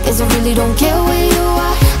 'cause I really don't care where you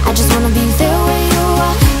are, I just wanna be there where you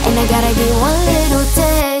are. And I gotta get one little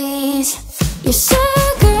taste. Your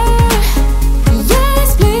sugar, yes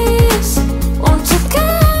please. Won't you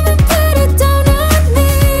come and put it down on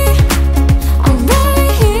me? I'm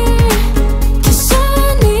right here, 'cause I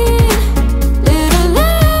need little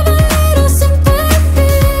love, a little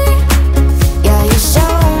sympathy. Yeah, you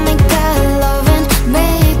show me good loving,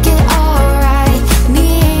 make it alright.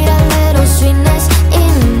 Need a little sweetness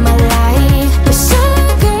in my life. Your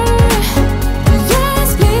sugar, yes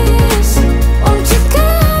please. Won't you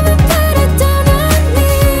come and put it down on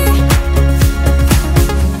me?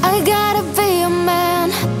 I gotta be a man,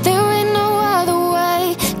 there ain't no other way.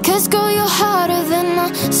 'Cause girl, you're harder than a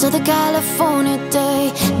Southern California day.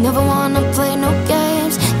 Never wanna play no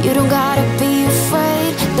games, you don't gotta be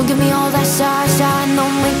afraid. Don't give me all that shy, no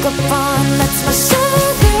makeup on, that's my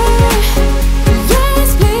sugar.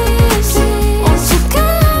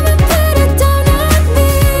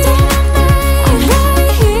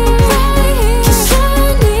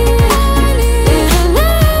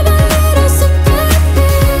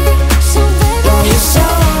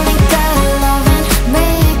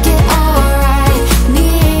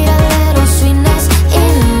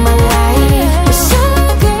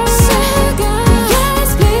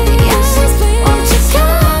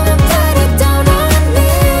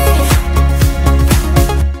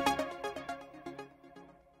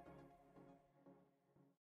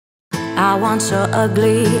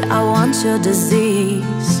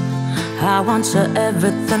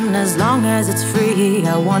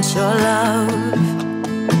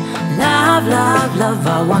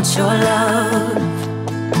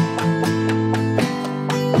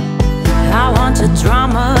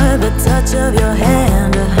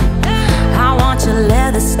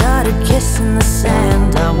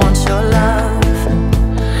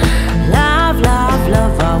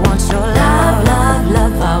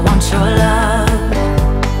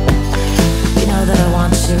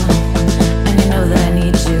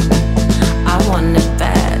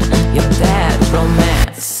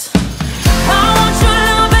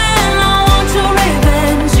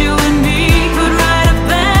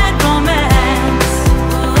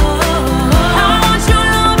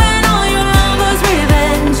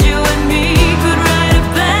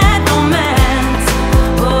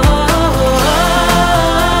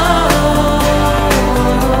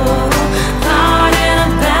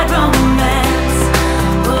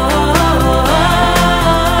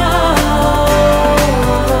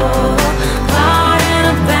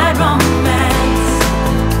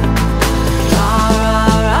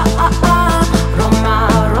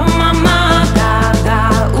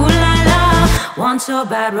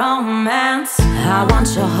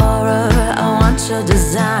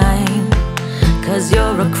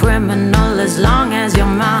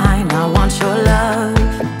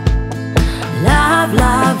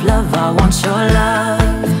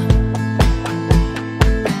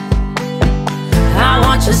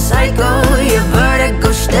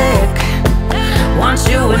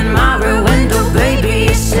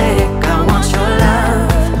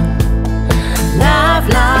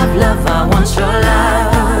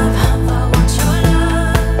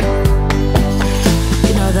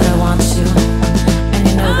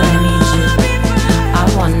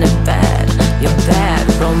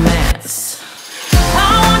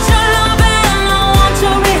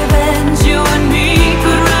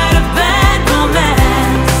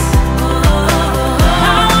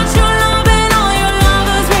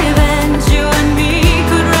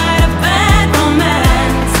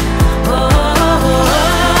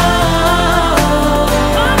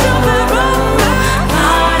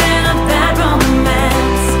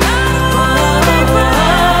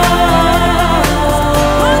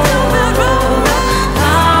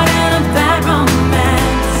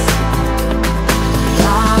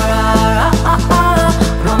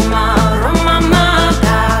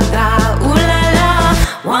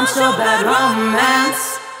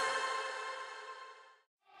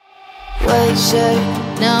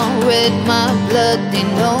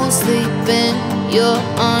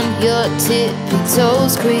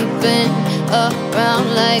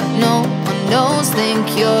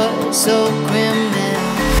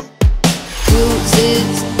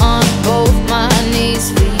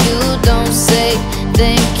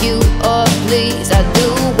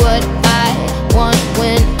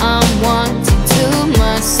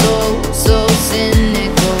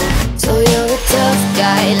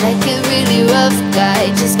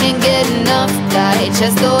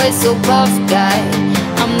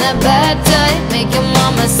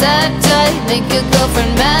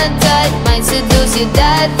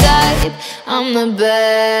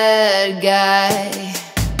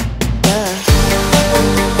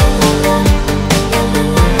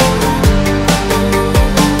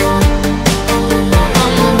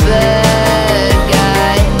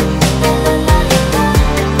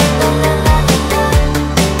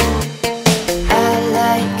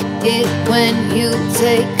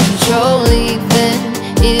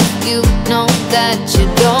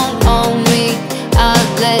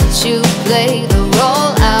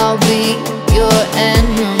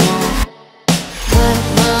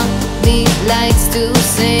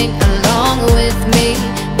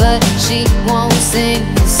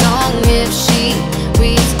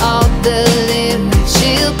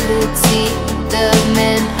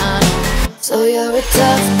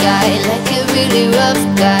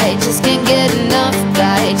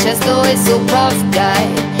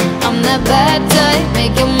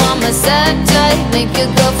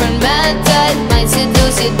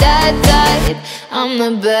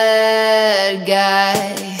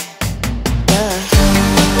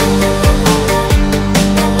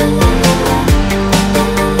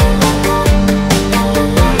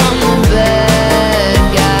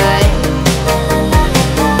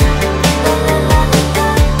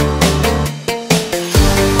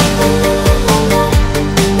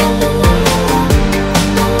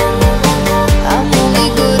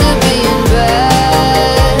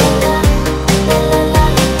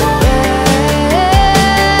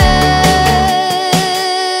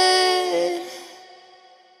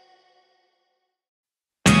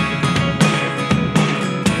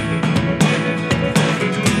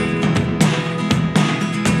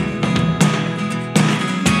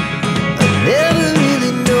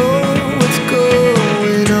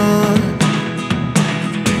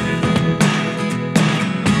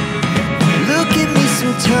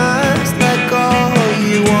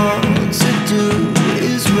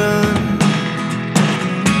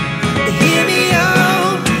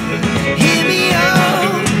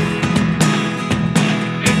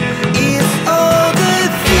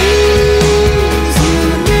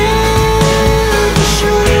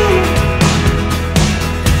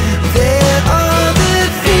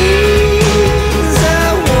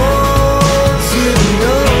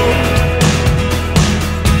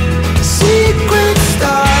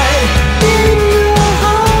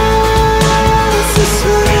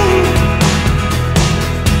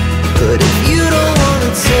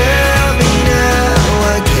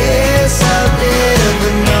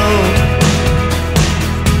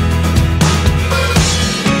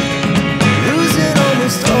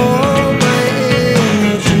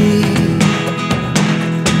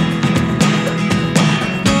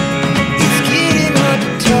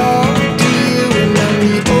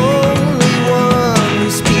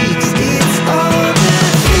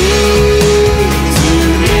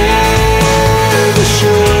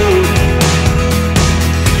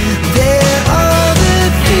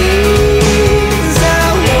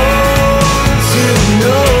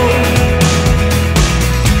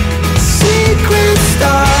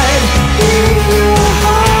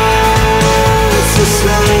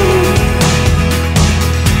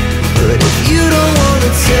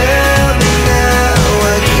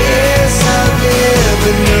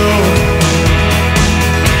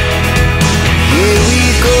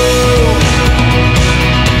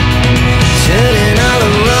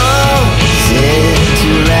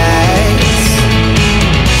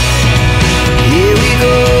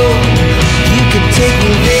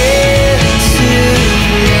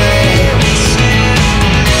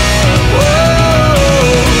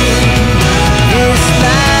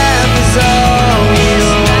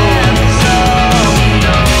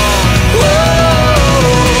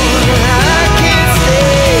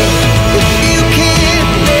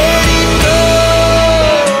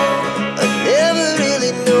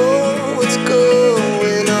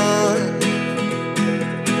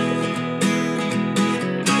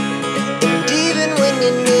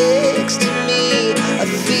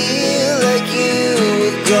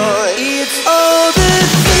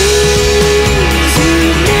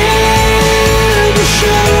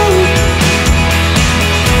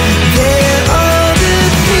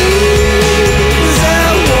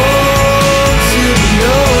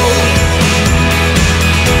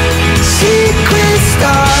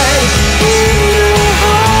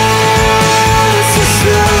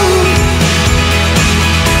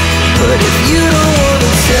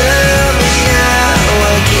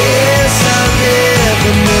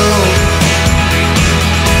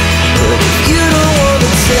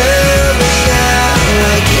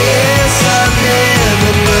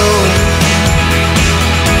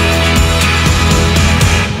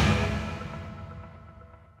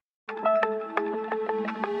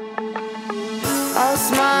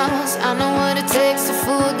 smiles. I know what it takes to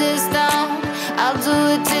fool this down. I'll do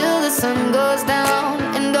it till the sun goes down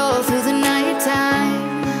and all through the night time.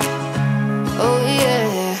 Oh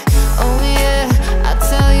yeah, oh yeah, I'll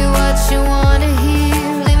tell you what you wanna hear.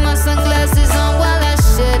 Leave my sunglasses on while I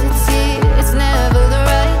shed a tear. It's never the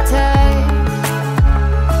right time.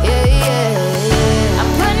 Yeah, yeah, yeah. I'm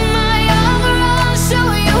putting my armor on,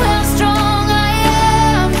 showing you how strong I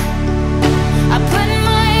am. I put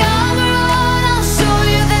my armor on, I'll show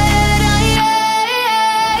you that I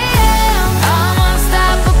am. I'm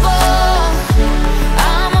unstoppable.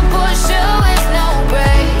 I'm a pusher with no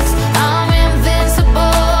brakes. I'm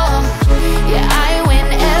invincible. Yeah, I win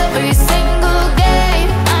every single game.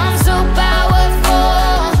 I'm so powerful.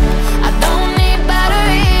 I don't need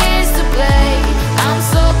batteries to play. I'm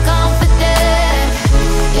so confident.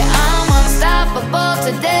 Yeah, I'm unstoppable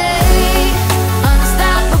today.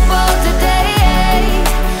 Unstoppable today.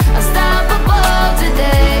 Unstoppable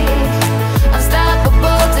today.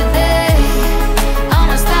 Unstoppable today. I'm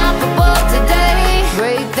unstoppable today.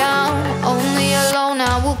 Break down, only alone I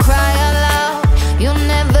will cry out loud. You'll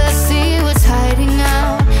never see what's hiding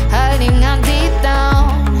out deep down.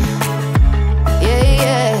 Yeah,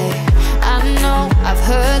 yeah, I know, I've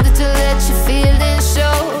heard that to let your feelings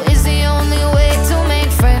show is the only way to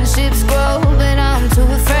make friendships grow, but I'm too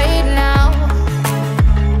afraid now.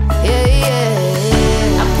 Yeah, yeah,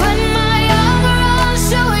 yeah. I'm putting my armor on,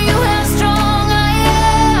 showing you how strong I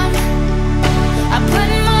am. I put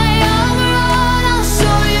my armor on, I'll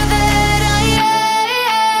show you that I am.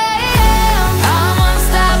 I'm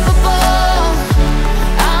unstoppable.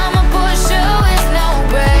 I'm a pusher with no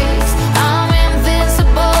brakes. I'm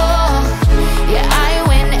invincible. Yeah, I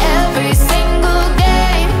win every single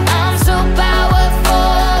game. I'm so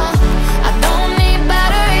powerful. I don't need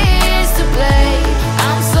batteries to play.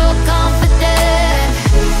 I'm so confident.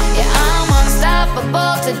 Yeah, I'm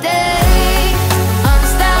unstoppable today.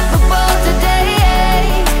 Unstoppable today.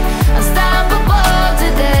 Unstoppable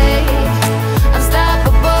today.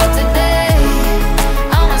 Unstoppable today. I'm unstoppable today. Unstoppable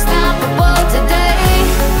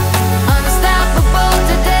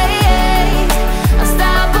today.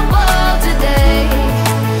 Unstoppable today.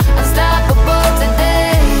 Unstoppable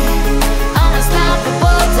today. I'm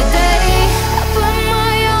unstoppable today. I put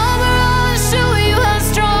my armor on, show you how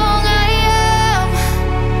strong I am.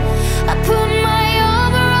 I put my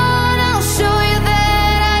armor on, I'll show you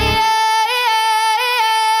that I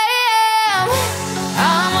am.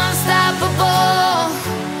 I'm unstoppable.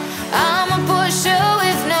 I'm a pusher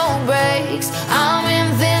with no brakes. I'm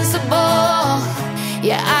invincible.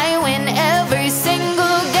 Yeah, I win every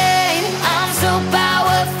single game. I'm so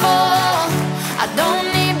powerful. I don't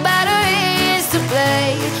need batteries to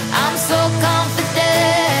play. I'm so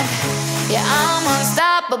confident. Yeah, I'm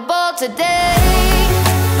unstoppable today.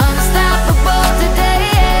 Unstoppable today.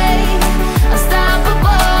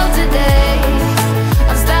 Unstoppable today.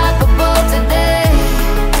 Unstoppable today.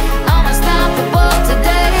 I'm unstoppable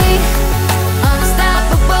today.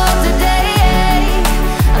 Unstoppable today.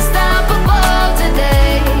 Unstoppable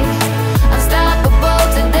today. Unstoppable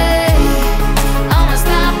today. I'm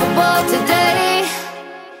unstoppable today.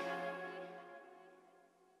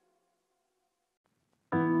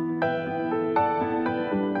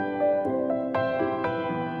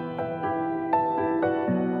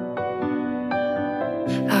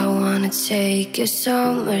 I wanna take you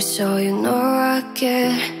somewhere so you know I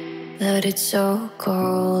care. But it's so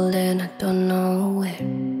cold and I don't know where.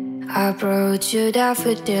 I brought you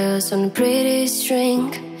daffodils on a pretty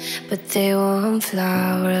string, but they won't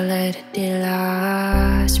flower like they did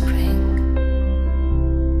last spring.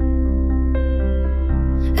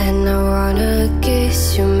 And I wanna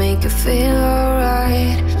kiss you, make you feel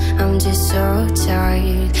alright. I'm just so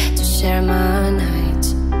tired to share my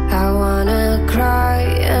nights. I wanna cry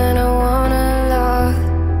and I wanna love,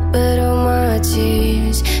 but all my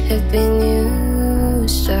tears have been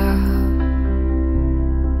used up.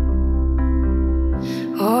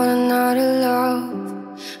 On another love,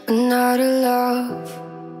 another love.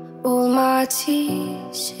 All my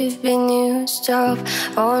tears have been used up.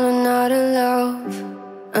 On another love,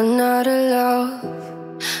 another love.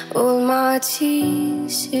 All my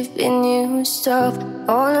tears have been used up.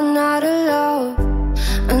 On another love,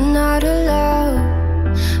 another love.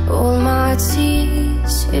 All my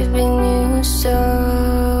tears have been used up.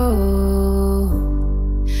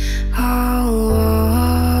 Oh, oh.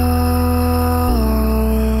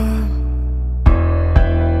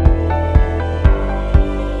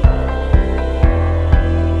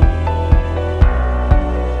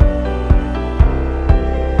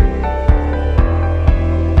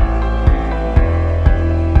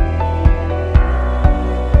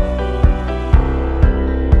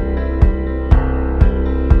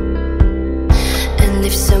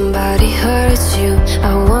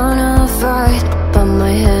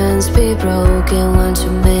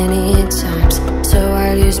 many times, so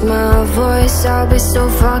I'll use my voice. I'll be so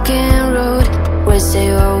fucking rude. Words they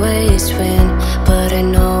always win, but I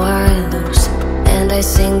know I lose. And I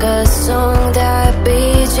sing a song that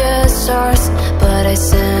be just ours, but I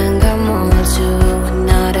sang them all to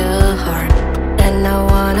not a heart. And I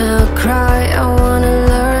wanna cry, I wanna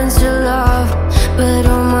learn to love, but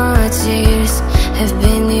all my tears have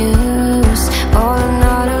been used. All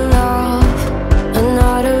another love,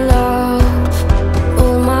 another love.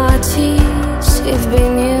 All my tears have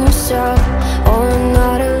been used up. All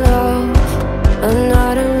another love,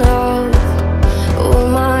 another love. All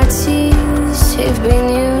my tears have been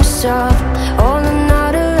used up. All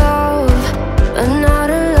another love,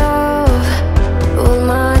 another love. All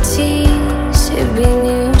my tears have been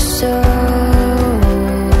used up.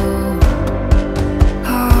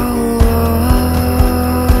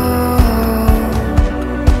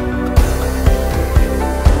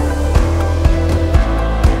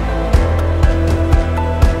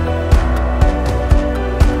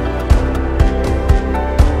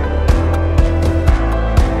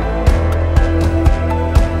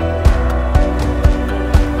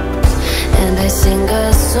 Sing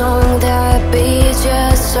a song that be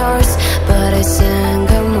just ours, but I sang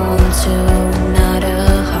them all to not a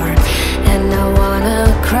heart. And I wanna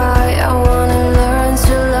cry, I wanna learn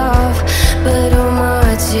to love, but all my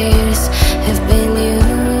tears have been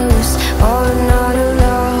used. All another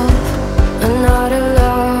love, another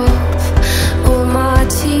love. All my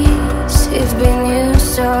tears have been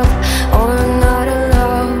used up. All another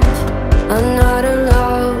love, another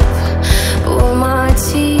love. All my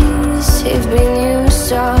tears have been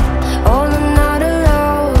used up. All another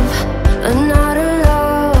love, another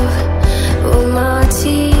love. All my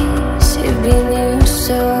tears have been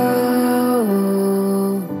used up.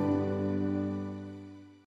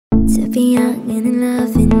 To be young and in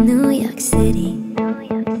love in New York City,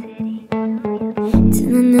 to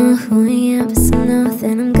not know who I am, but still know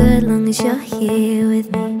that I'm good long as you're here with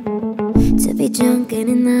me. To be drunk and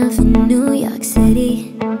in love in New York City,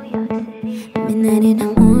 midnight in the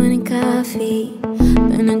morning coffee,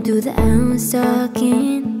 burning through the hours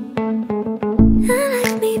talking. I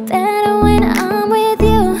like me better when I'm with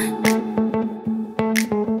you.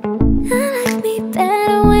 I like me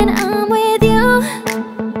better when I'm with you.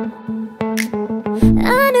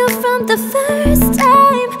 I knew from the first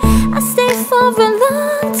time I stayed for a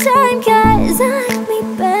long time, 'cause I like me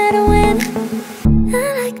better when I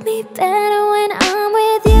like me better when I'm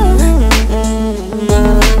with you.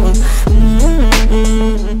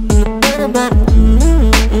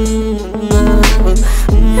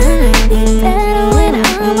 I like me better when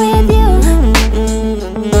I'm with you.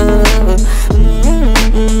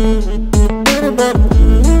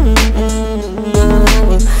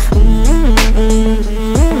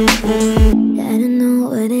 I don't know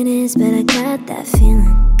what it is, but I got that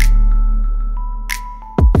feeling.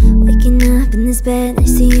 Waking up in this bed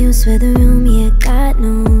next to you, swear the room, yeah, got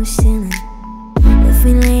no ceiling. If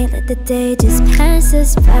we late, let the day just pass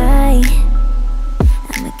us by.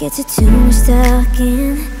 I'ma get to too much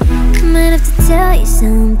talking. I might have to tell you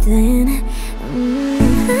something.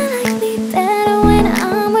 I like me better when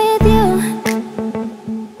I'm with you.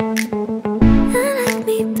 I like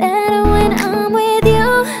me better when I'm with you.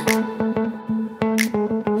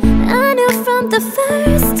 I knew from the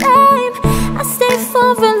first time I stayed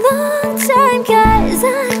for a long time, 'cause I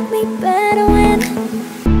like me better when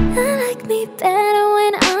I like me better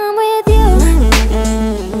when I'm with you.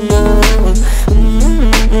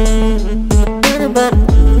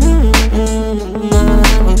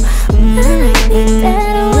 I like me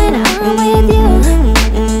better when I'm with you.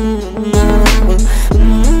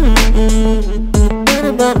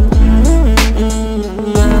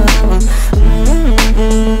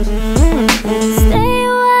 Stay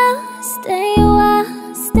a while, stay a while,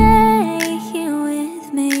 stay here with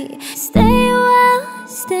me. Stay a while,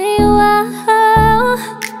 stay a while.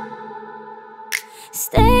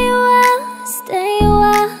 Stay a while, stay a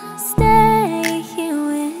while, stay here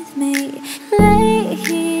with me. Lay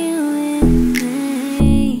here with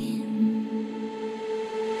me.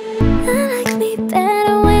 I like me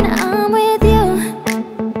better when I'm with you.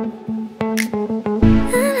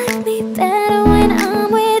 I like me better when I'm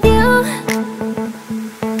with you.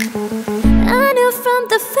 I knew from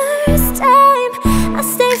the first time I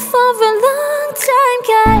stayed for a long time,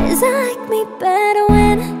 'cause I like me better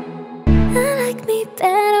when I like me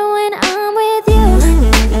better when I'm with you.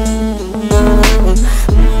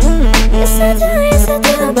 Yes I do, yes I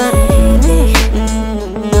do, baby.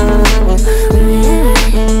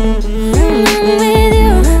 I'm with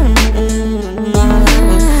you.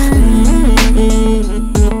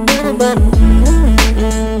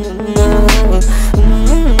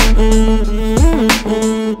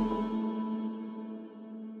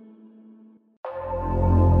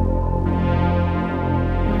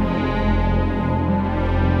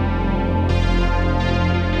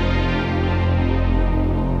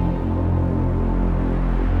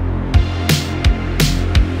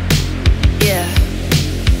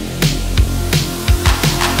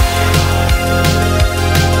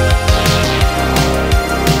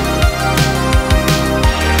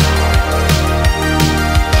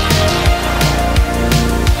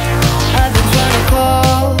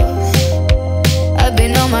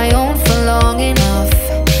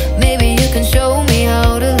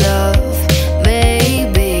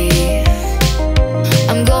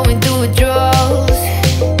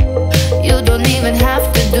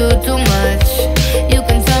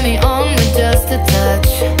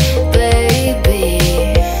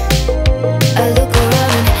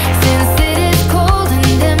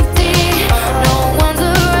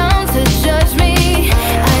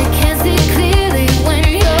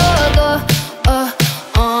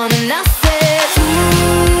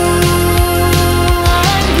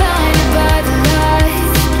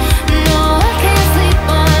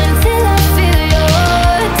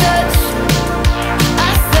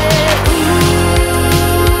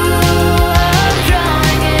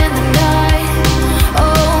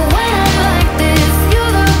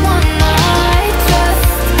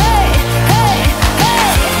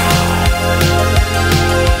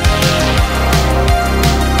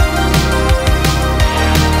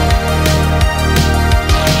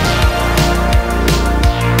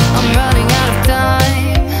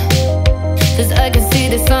 'cause I can see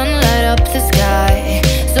the sun light up the sky.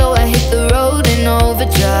 So I hit the road in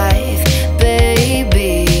overdrive,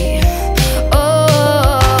 baby.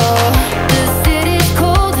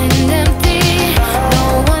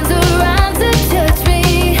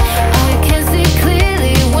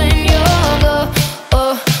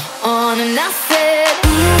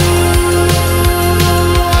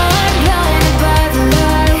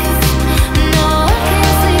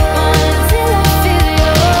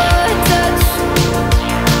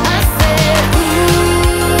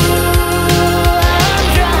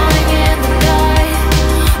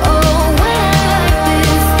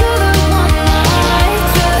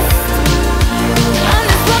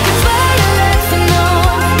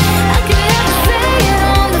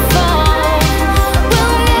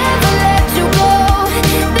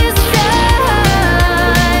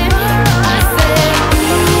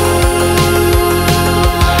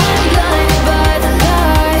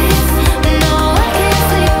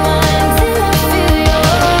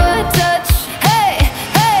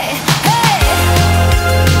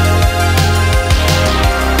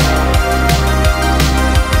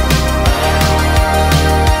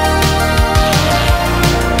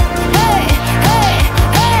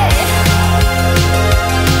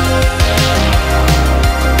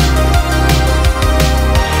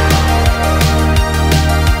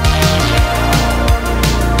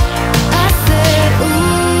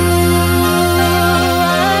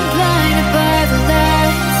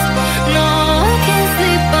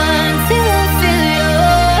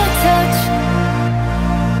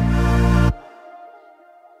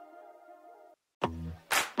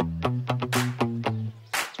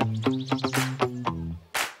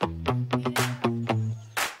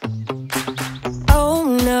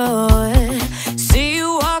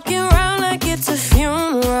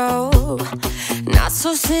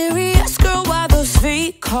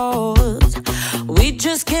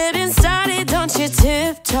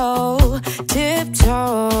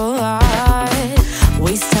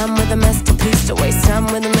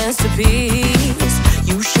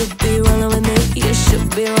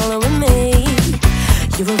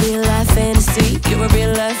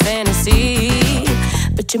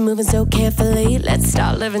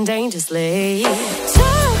 Living dangerously.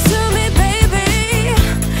 Talk to me, baby.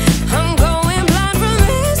 I'm going blind from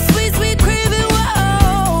this sweet, sweet craving.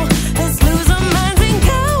 Whoa, let's lose our minds and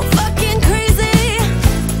go fucking crazy.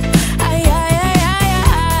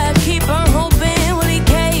 I keep on hoping we'll eat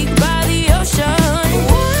cake by the ocean.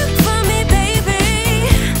 Walk for me, baby.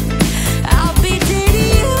 I'll be Diddy,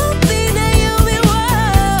 you'll be Naomi.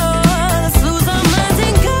 Whoa, let's lose our minds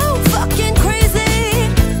and go fucking crazy.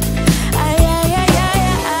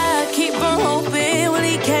 Keep on hoping we'll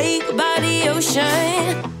eat cake by the ocean.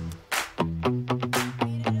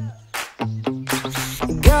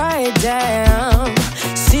 Goddamn,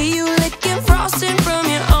 see you licking frosting from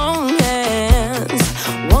your own hands.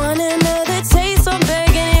 Want another taste? I'm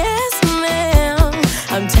begging, yes, ma'am.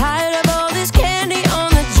 I'm tired of all this candy on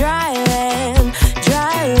the dry land,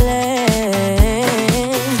 dry land.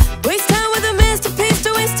 Waste time with a masterpiece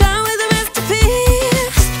to waste time with a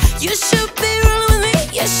masterpiece. You should be rolling with me.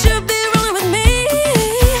 You should be rolling with me.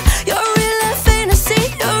 You're a real life fantasy.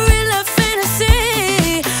 You're a real life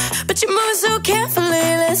fantasy. But you're moving so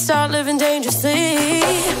carefully. Let's start living dangerously.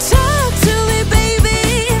 Talk to me, baby.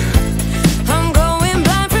 I'm going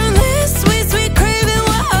blind from this sweet, sweet craving.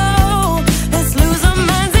 Whoa, let's lose our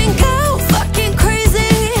minds and go fucking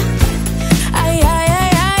crazy.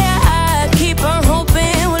 I keep on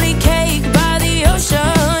hoping we'll eat cake by the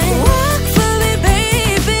ocean. Walk for me,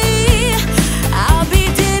 baby. I'll be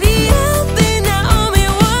Diddy, you'll be Naomi.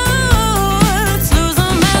 Whoa, let's lose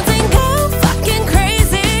our minds and go fucking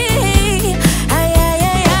crazy. I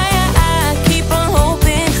keep on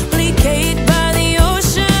hoping we'll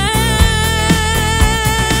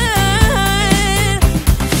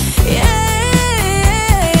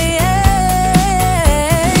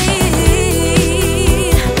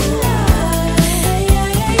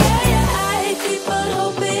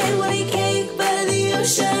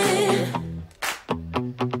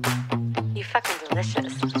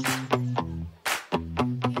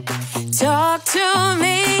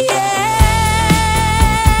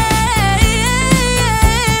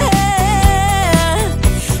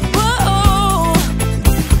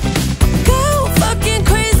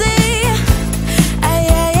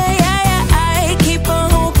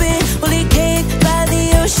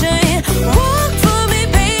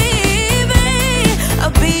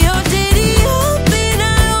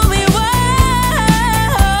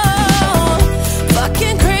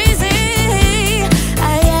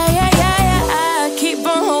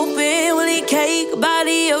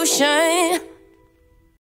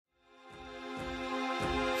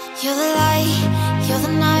You're the light, you're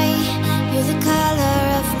the night, you're the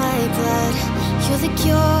color of my blood. You're the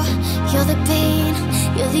cure, you're the pain,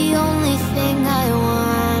 you're the only thing I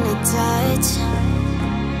wanna touch.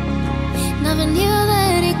 Never knew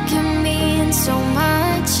that it could mean so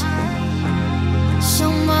much,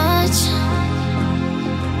 so much.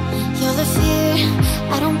 You're the fear,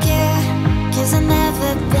 I don't care, 'cause I've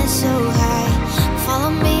never been so high.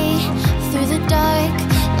 Follow me through the dark,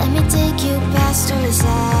 let me take you past our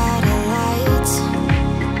satellites.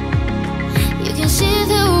 You can see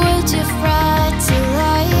the words you've brought to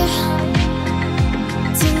life,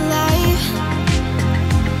 to life.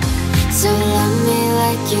 So love me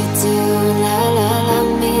like you do, la la,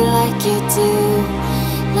 love me like you do.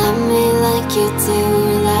 Love me like you do,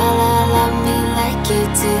 la la, love me like you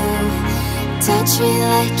do. Touch me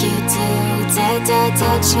like you do, da da,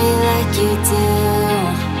 touch me like you do.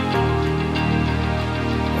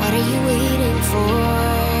 What are you waiting for?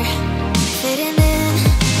 Fading in,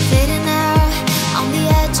 fading out, on the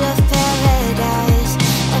edge of paradise.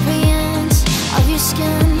 Every inch of your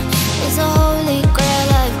skin is a holy grail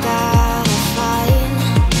I've gotta find.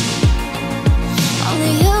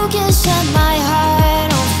 Only you can set my heart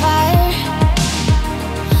on fire,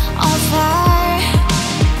 on fire.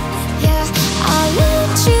 Yeah, I'll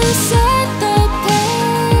let you set the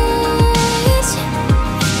pace,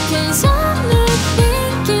 'cause I'm not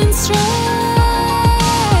thinking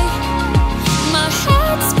straight. My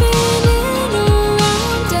head's spinning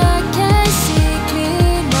around, I can't see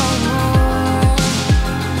clear no more.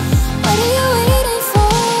 What are you waiting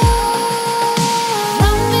for?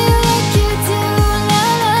 Love me like you do, la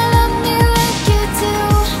la, love me like you do.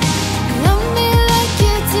 Love me like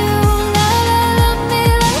you do, la la, love me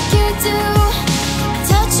like you do.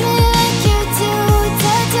 Touch me like you do,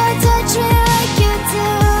 da da, touch me like you do.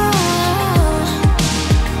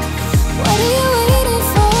 What are you waiting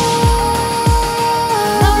for?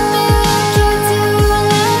 Love me like you do, la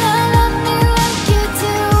la, love me like you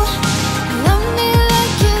do. Love me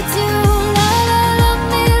like you do, la la, love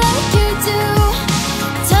me like you do.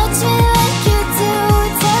 Touch me like you do,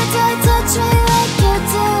 da da, touch me like you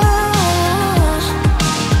do.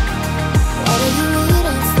 What are you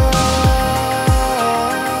waiting for?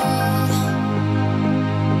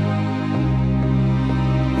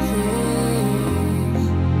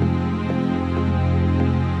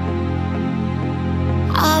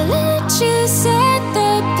 I'll let you set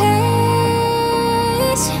the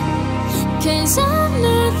pace, 'cause I'm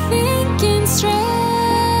not thinking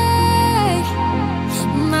straight.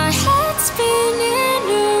 My head's spinning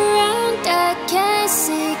around, I can't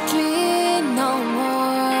see clear no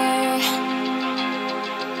more.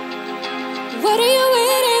 What are you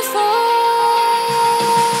waiting for?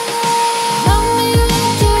 Love me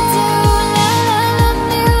like you do, la la, love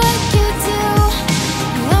me like you do.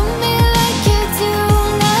 Love me like you do,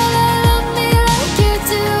 la la, love me like you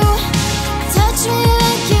do. Touch me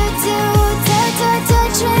like you do, da da,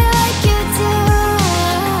 touch me like you do.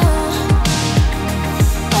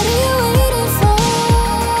 What are you waiting for?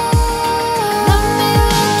 Love me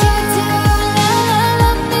like you do, la la,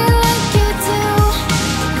 love me like you do.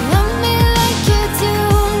 Love me like you do,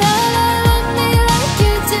 la la, love me like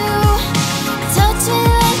you do. Touch me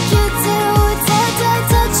like you do, da da,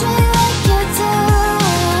 touch me like you do.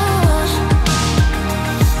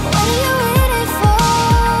 What are you waiting for?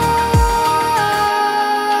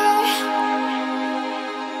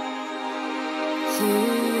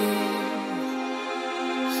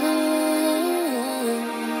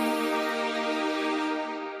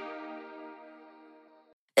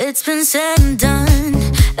 It's been said and done.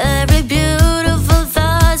 Every beautiful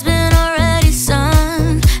thought's been already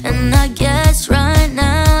sung. And I guess right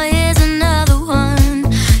now here's another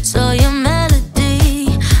one. So your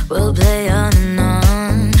melody will play on and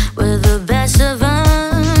on. With the best of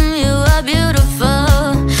them, you are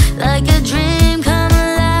beautiful. Like a dream come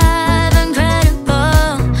alive,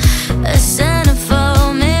 incredible. A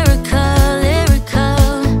centerfold miracle,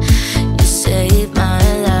 lyrical. You saved my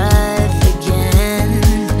life again.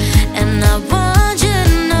 And I want you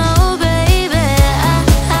to know, babe,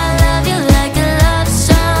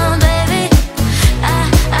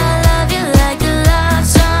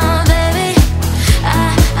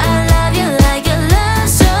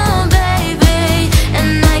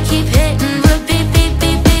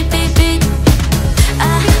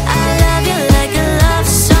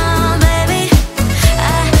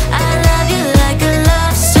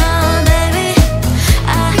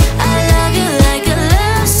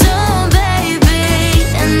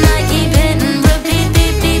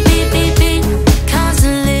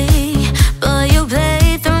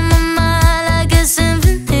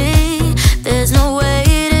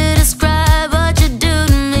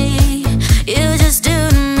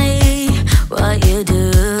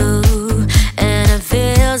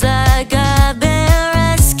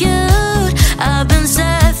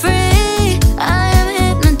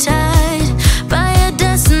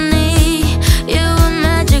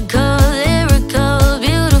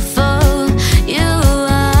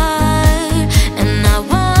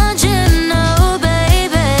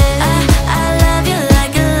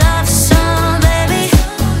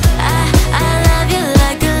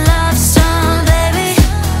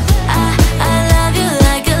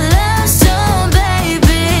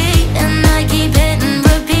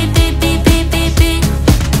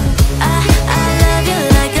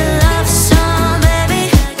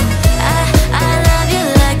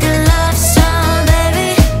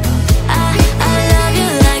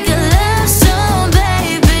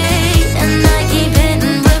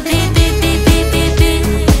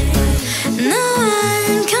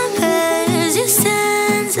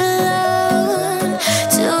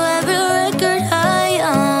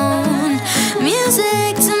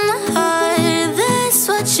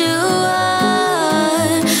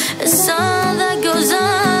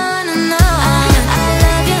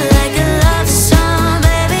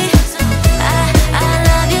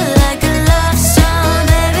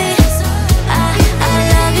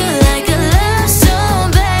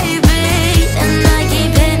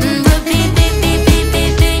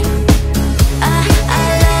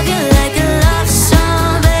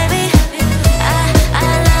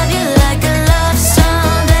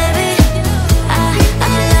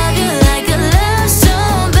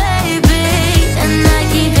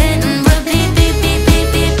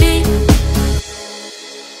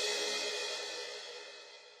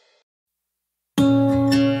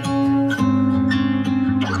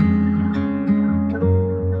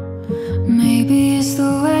 Maybe it's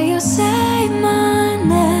the way you say my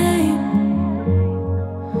name.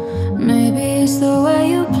 Maybe it's the way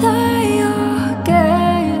you play your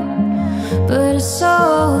game. But it's so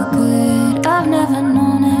good, I've never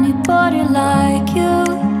known anybody like you.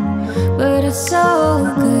 But it's so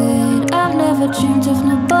good, I've never dreamed of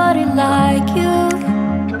nobody like you.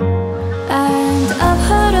 And I've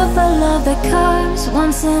heard of a love that comes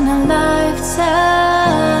once in a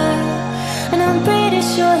lifetime, and I'm pretty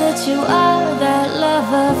sure that you are that love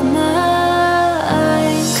of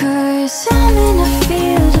mine. 'Cause I'm in a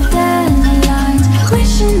field of dandelions,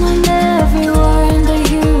 wishing on everyone that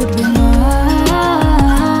you'd be mine,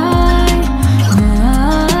 mine.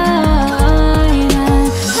 And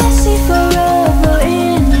I see forever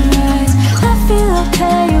in your eyes. I feel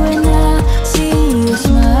okay when I see you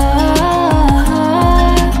smile,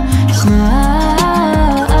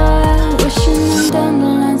 smile. Wishing on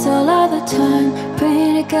dandelions all of the time,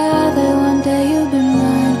 praying to God that one day you'll be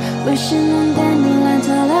mine. Wishing on dandelions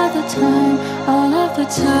all of the time, all of the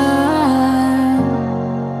time.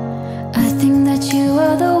 I think that you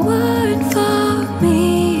are the one for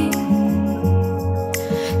me,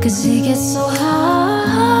 'cause it gets so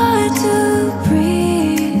hard to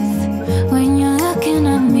breathe when you're looking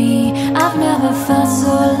at me. I've never felt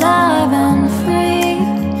so alive and free.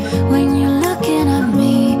 When you're looking at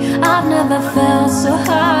me, I've never felt so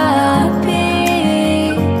happy.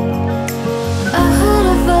 I heard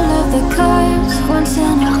of a love that comes once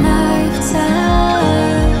in a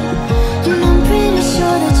lifetime, and I'm pretty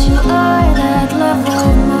sure that you are that love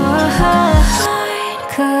of mine.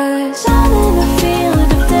 'Cause I'm in a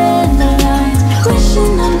field of dandelions,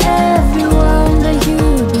 wishing on everyone that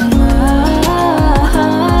you'd be mine,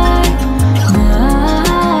 mine.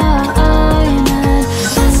 And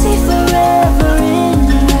I see forever in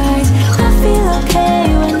your eyes. I feel okay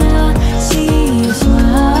when I see you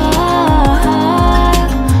smile,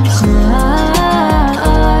 smile.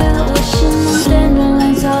 Wishing on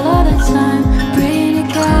dandelions all of the time, praying to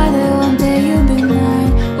God that one day you'll be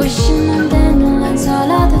mine. Wishing on dandelions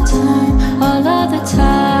all of the time, all of the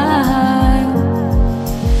time.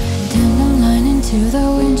 Dandelion, into the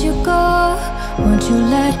wind you go. Won't you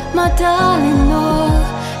let my darling know?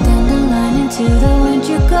 Dandelion, into the wind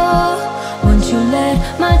you go. Won't you let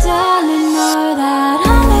my darling know that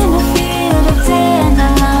I'm in a field of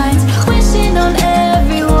dandelions, wishing on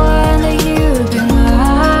everyone that you'd be mine,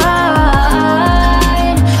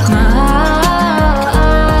 mine.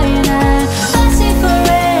 And I see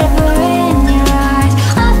forever in your eyes.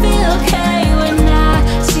 I feel okay when I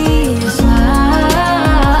see you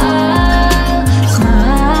smile,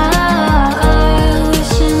 smile.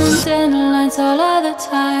 Wishing on dandelions all of the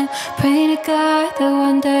time, praying to God that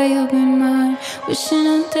one day you'll be mine. Wishing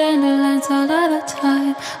on dandelions all of the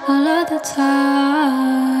time, all of the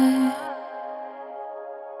time.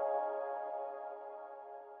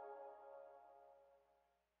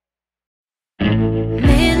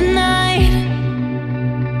 Midnight,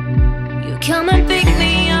 you come and pick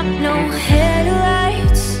me up, no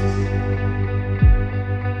headlights.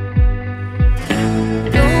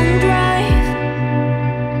 Long drive,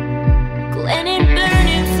 gleaming,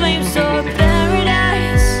 burning flames of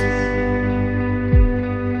paradise.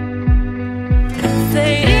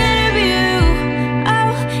 Faded view,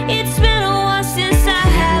 oh, it's been a while since I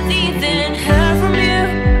have even heard from you.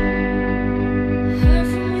 Heard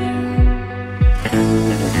from you.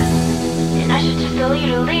 And I should just tell you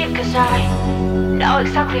to leave, 'cause I know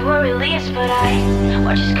exactly where it leads, but I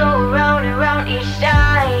watch us go around and round each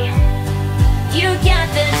time. You got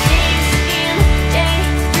the same skin,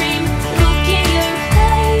 daydream look in your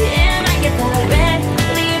eye, and I get that red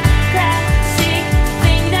lip classic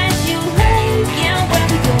thing that you like. And when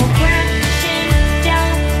we go crashing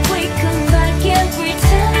down, we come back every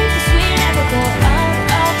time, 'cause we never go out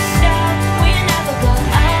of style, we never go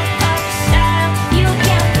out of style. You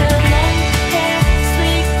got the long hair,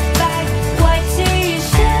 slick back, white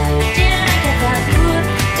t-shirt, and I got that good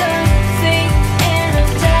girl fake and a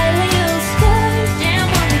Dario skirt. And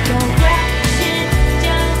when we go crashing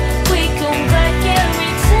down, we come back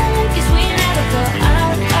every time, 'cause we never go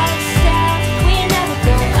out of style, we never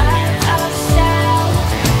go out of style.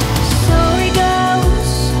 So he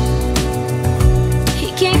goes, he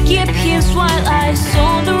can't keep his wild eyes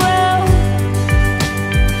on the road.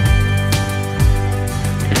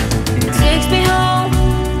 Takes me home,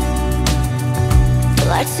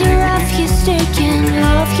 lights are off, he's taking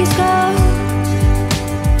off his coat.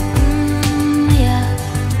 Yeah,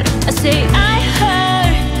 I say I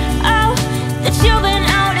heard, oh, that you've been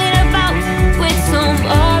out and about with some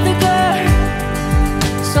other girl,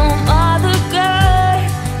 some other girl.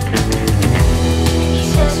 He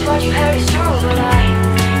says what you heard is true. true lie.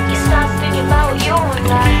 You stop thinking about you and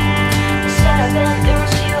I. Instead I've been through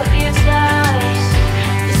to you a few times.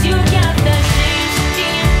 'Cause you got that same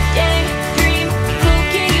daydream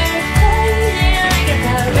look in your head, and I got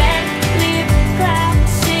that red lip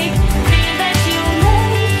classic thing that you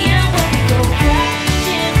like. And when we go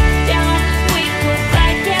crashing down, we go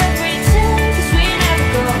like every time. 'Cause we never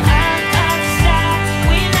go out of style.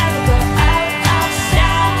 We never go out of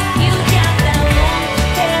style. You got that long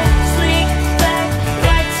hair, slick back,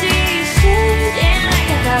 white t-shirt, and I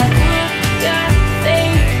got that good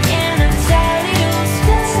face and a tiny little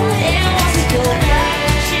skirt. And once we go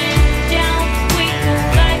crashing down, we go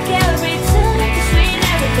like every time. 'Cause we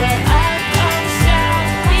never go out of style.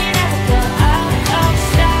 We never go out of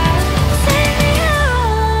style. Take me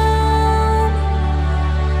home.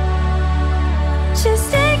 Just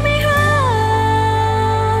take me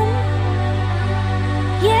home.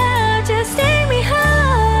 Yeah, just take me home.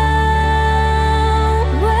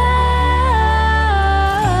 Whoa.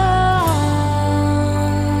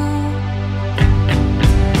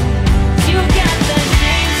 You got that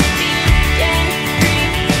same daydream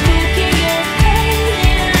look in your head,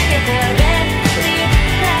 and I got that red lip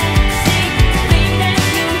classic thing that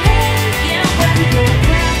you like. Yeah, when we go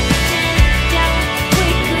crashing down, we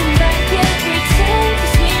come back every time.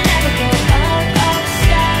 'Cause we never go out of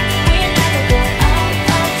style. We never go out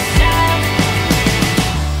of style.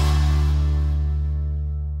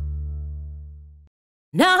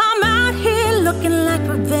 Now I'm out here looking like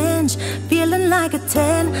revenge, feeling like a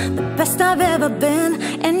 10, the best I've ever been.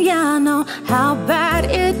 And yeah, I know how bad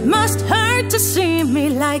it must hurt to see me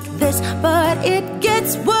like this, but it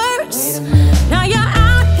gets worse. Now you're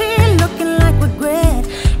out here looking like regret,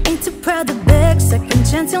 ain't too proud to beg, second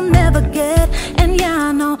chance you'll never get. And yeah,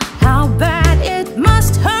 I know how bad it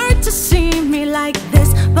must hurt to see me like this,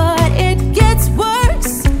 but it gets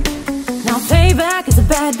worse. Now payback is a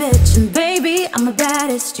bad bitch, and baby, I'm the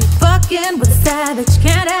baddest. You fucking with a savage,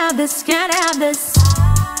 can't have this, can't have this.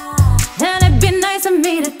 And it'd be nice of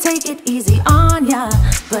me to take it easy on ya,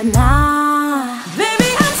 but nah. Baby,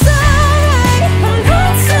 I'm sorry, I'm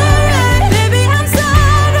not sorry. Baby, I'm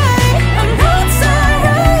sorry, I'm not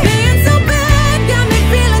sorry. Being so bad got me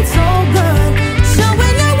feeling so good,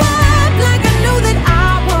 showing you up like I knew that I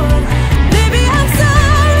would. Baby, I'm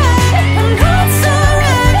sorry, I'm not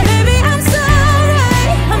sorry. Baby, I'm sorry,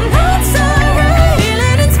 I'm not sorry.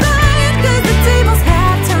 Feeling inspired 'cause the tables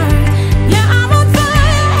have turned. Yeah, I'm on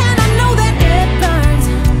fire and I know that it burns.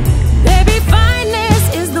 Baby, fineness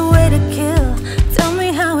is the way to kill. Tell me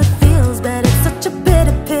how it feels, but it's such a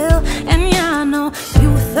bitter pill. And yeah, I know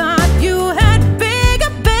you thought you had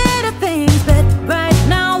bigger, better things, but right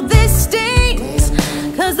now this stings.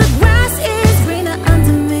 'Cause the grass is greener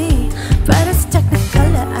under me, brightest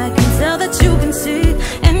technicolor, I can tell that you can see.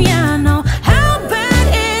 And yeah, I know how bad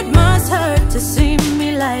it must hurt to see me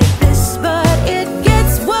like this, but it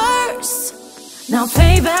gets worse. Now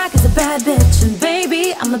payback is a bad bitch, and baby,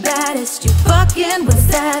 I'm the baddest. You fucking with a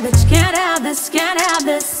savage, can't have this, can't have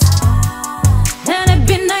this. And it'd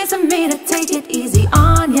be nice of me to take it easy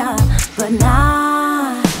on ya, but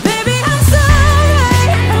nah. Baby, I'm sorry,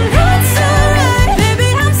 I'm not sorry. Baby,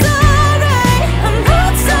 I'm sorry, I'm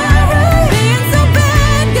not sorry. Being so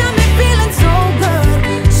bad got me feeling so good,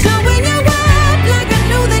 showing you up like I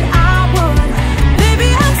knew that I would. Baby,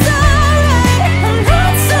 I'm sorry, I'm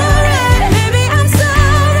not sorry. Baby, I'm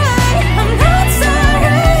sorry, I'm not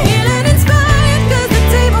sorry. Feeling inspired 'cause the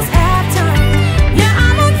tables have turned. Yeah,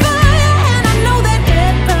 I'm on fire and I know that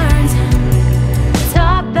it burns.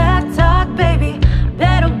 Talk that talk, baby.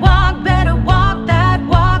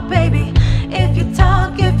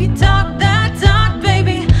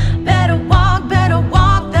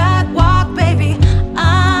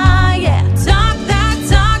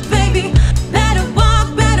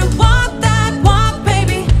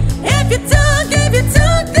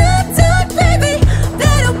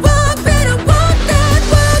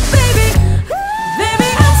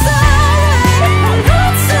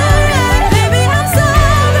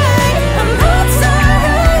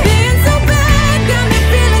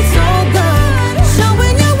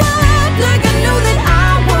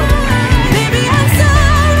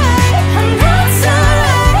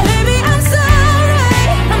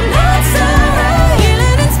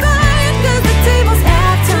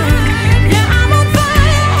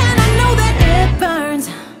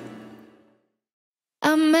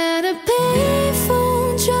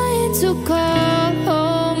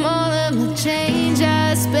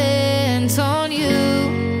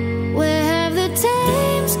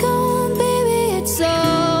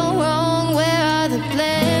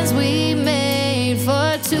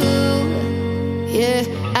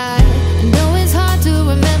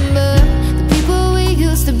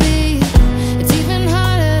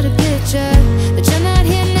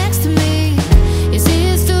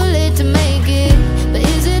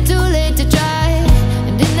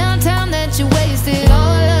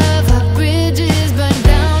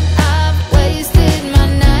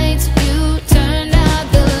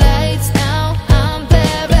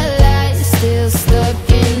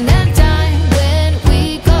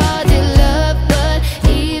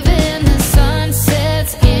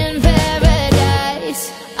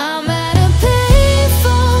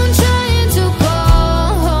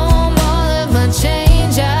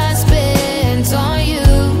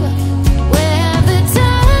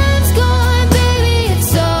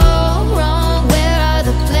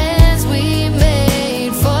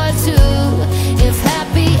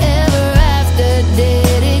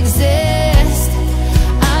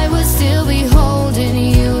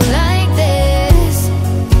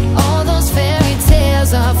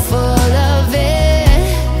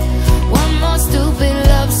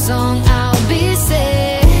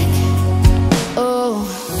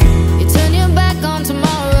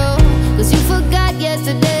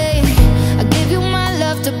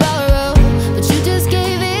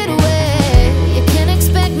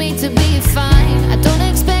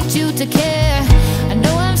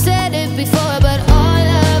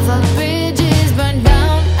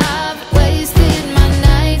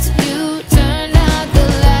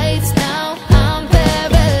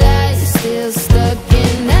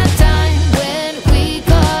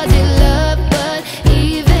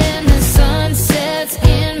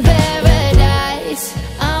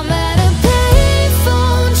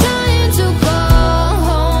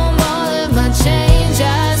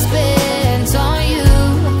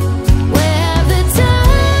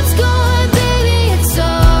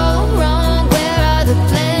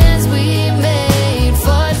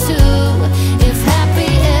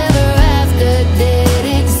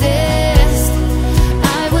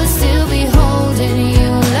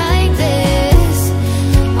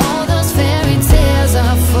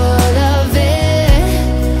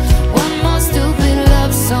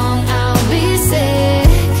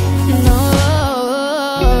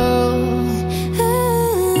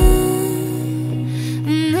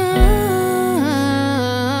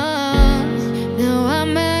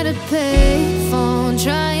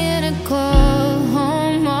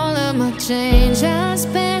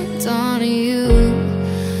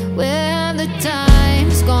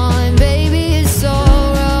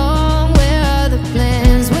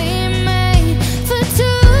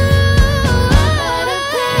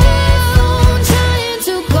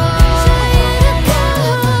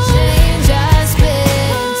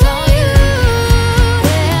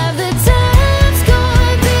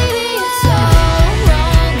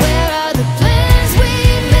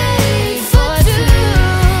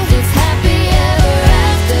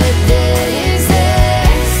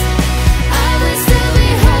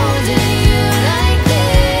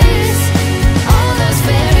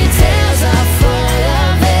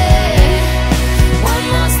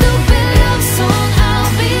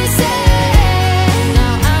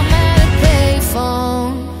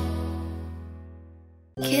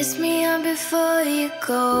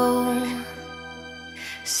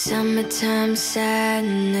 Summertime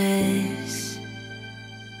sadness.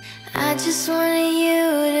 I just wanted you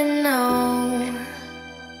to know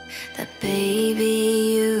that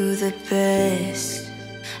baby, you the best.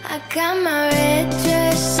 I got my red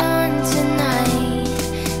dress on tonight,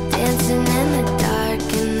 dancing in the dark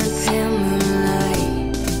in the pale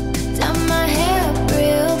moonlight. Done my hair up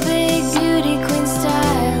real big, beauty queen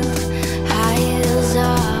style, high heels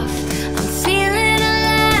off, I'm feeling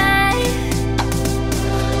alive.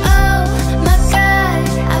 Oh my God,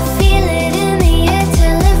 I feel it in the air,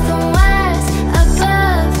 telephone wires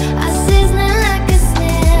above, I sizzling like a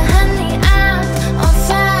snare. Honey, I'm on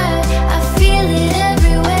fire, I feel it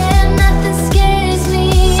everywhere, nothing scares me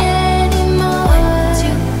anymore. 1,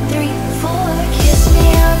 2, 3, 4, kiss me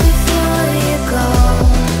out before you go.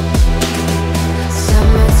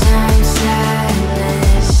 Summertime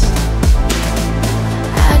sadness.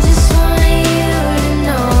 I just want you to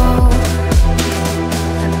know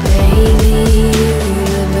that baby, you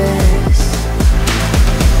the best.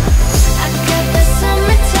 I got the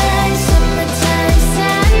summertime, summertime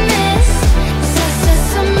sadness.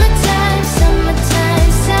 Summertime,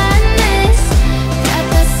 summertime sadness. Got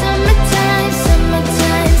the summertime,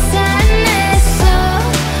 summertime sadness.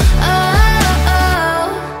 Oh,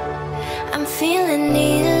 I'm feeling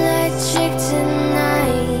electric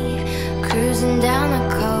tonight. Cruising down the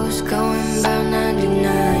coast, going about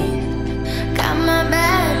 99. Got my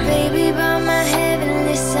bad baby by my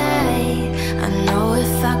heavenly side. I know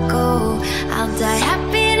if I go, I'll die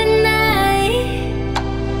happy tonight.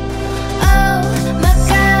 Oh my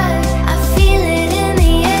God, I feel it in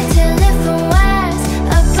the air, telephone wires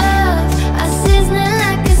above, I sizzling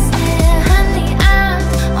like a snare. Honey, I'm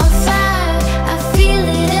on fire, I feel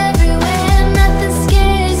it everywhere, nothing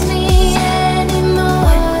scares me anymore. 1,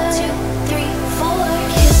 2, 3, 4,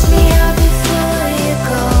 kiss me out before you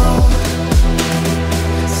go.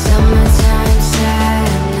 Summertime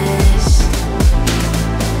sadness.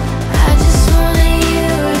 I just wanted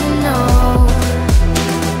you to know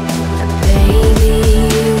that baby,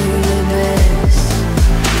 you the best.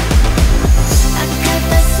 I got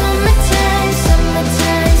that summertime,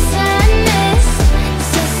 summertime sadness.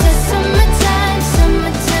 Summertime,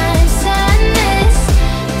 summertime sadness.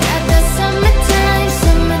 Got that summertime,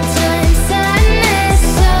 summertime sadness.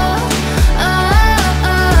 Oh.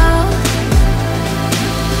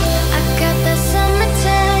 I got that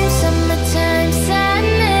summertime, summertime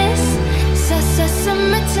sadness.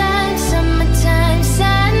 Summertime, summertime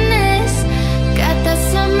sadness. Got that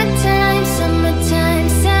summertime, summertime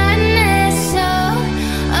sadness.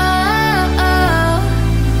 Oh.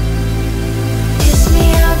 Kiss me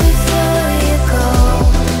out before you go.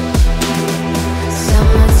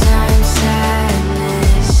 Summertime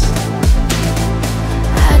sadness.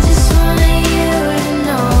 I just wanted you to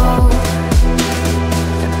know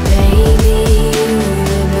that baby, you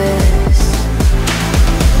the best.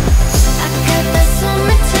 I got that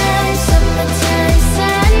summertime, summertime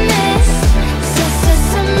sadness.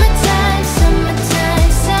 Summertime,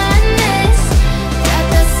 summertime sadness. Got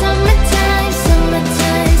that summertime,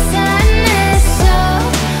 summertime sadness.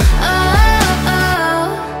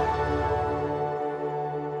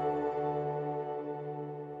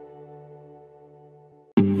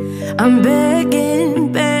 I'm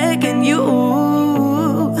begging, begging you,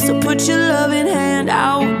 so put your loving hand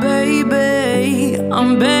out, baby.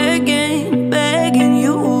 I'm begging, begging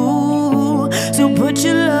you, so put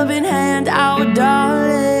your loving hand out,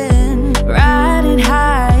 darling. Riding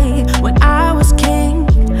high when I was king,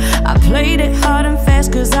 I played it hard and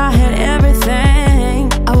fast cause I had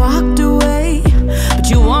everything. I walked away, but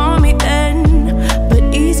you want me then.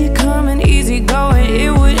 But easy coming, easy going, it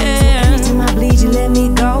would end. Anytime I bleed, you let me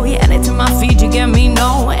go. Yeah, anytime I feed, you get me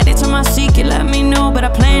no. Anytime I seek, you let me know. But I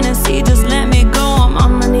plan and see, just let me go. I'm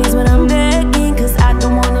on my knees when I'm begging, cause I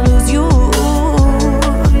don't wanna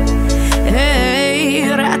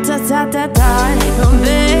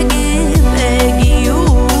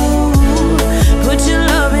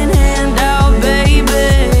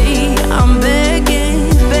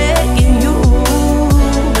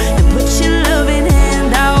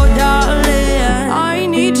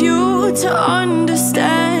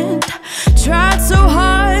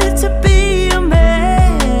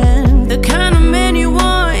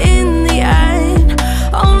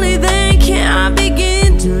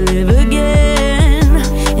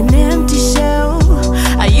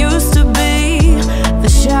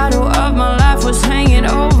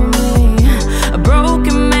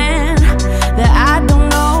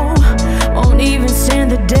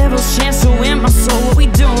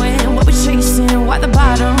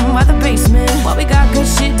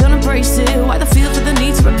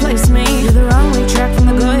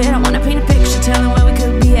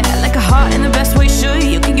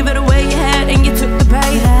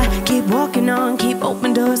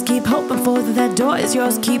door is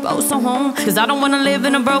yours, keep oh so home. Cause I don't wanna live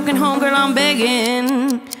in a broken home, girl, I'm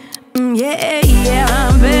begging. Yeah, yeah,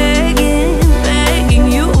 I'm begging,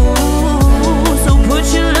 begging you. So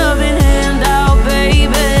put your loving hand out,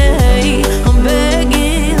 baby. I'm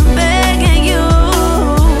begging, begging you.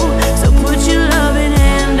 So put your loving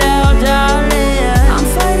hand out, darling. I'm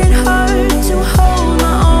fighting hard to hold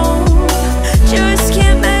my own, just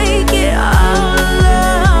can't make it all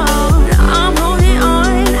alone. I'm holding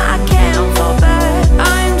on, I can't fall back.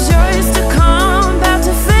 I'm just a calm, about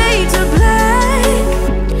to fade to black.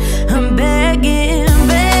 I'm begging,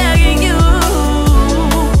 begging you.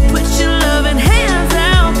 Put your loving hands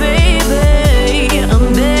out, baby. I'm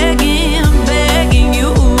begging, begging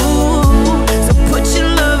you. So put your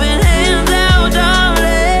loving hands out,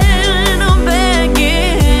 darling. I'm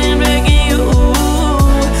begging, begging you.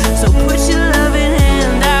 So put your loving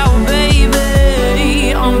hand out,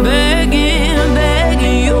 baby. I'm begging,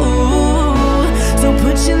 begging you. So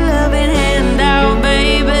put your loving hand out,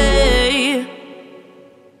 baby.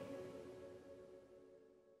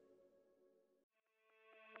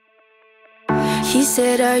 He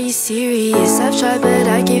said, are you serious? I've tried but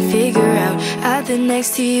I can't figure out. I've been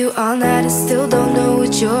next to you all night and still don't know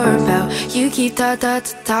what you're about. You keep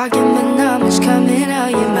talking but not much coming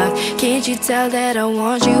out your mouth. Can't you tell that I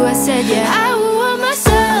want you? I said yeah, I would want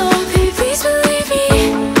myself. Baby, please believe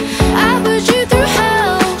me, I put you through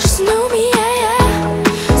hell. Just know me, yeah, yeah.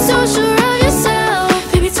 So sure of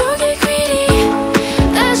yourself, baby, don't get greedy.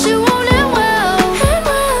 That shit won't end well, end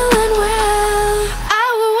well, end well. I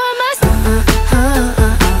would want myself.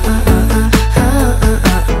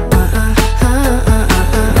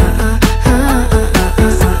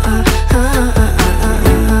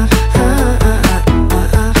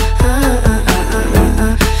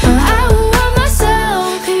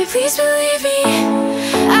 Please believe me,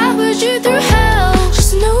 I put you through hell.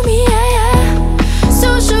 Just know me, yeah, yeah.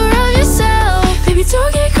 So sure of yourself, baby,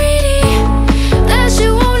 don't get greedy. That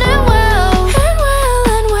shit won't end well, end well,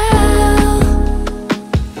 end well.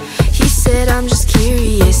 He said, I'm just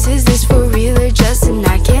curious, is this for real or just an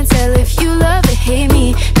act? Can't tell if you love or hate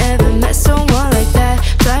me. Never met someone like that.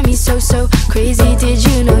 Drive me so crazy. Did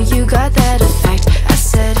you know you got that effect? I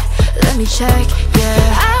said, let me check,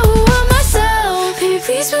 yeah. I would want myself, baby,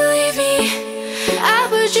 please believe me, I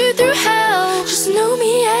put you through hell. Just know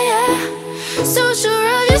me, yeah, yeah. So sure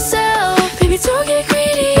of yourself, baby, don't get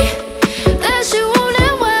greedy. That shit won't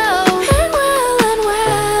end well, end well, end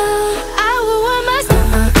well. I would want myself.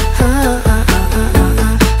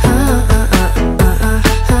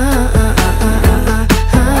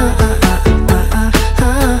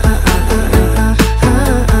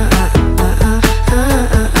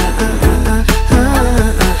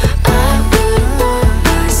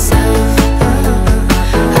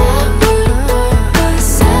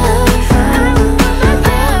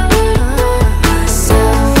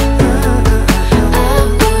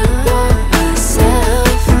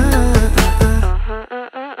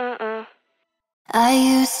 I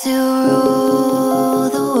used to rule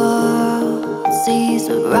the world. Seas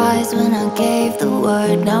would rise when I gave the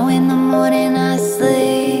word. Now in the morning I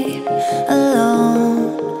sleep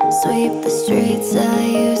alone. Sweep the streets I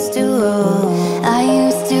used to roll. I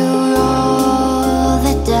used to roll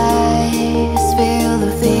the dice. Feel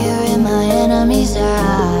the fear in my enemy's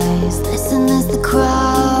eyes. Listen as the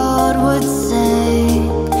crowd would sing.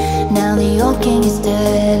 Now the old king is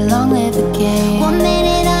dead, long live the king. 1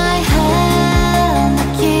 minute I held the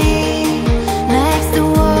key. Next the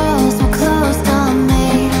walls were closed on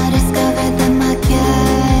me. I discovered that my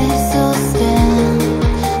castle stand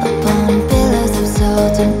upon pillars of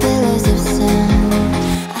salt and pillars of sand.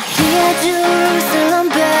 I hear Jerusalem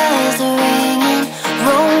bells are ringing.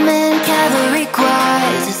 Roman cavalry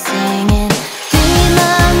choirs are singing. Be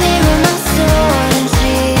my mirror, my sword and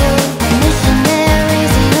shield.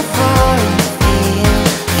 Missionaries in a foreign field.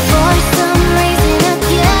 For some reason I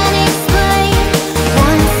can't explain.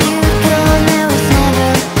 Once you'd gone, there was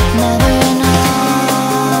never an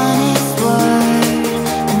honest word.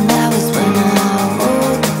 And that was when I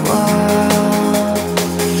ruled the world.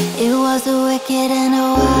 It was a wicked and a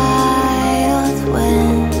wild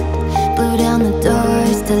wind. Blew down the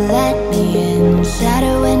doors to let me in.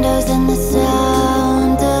 Shattered windows and the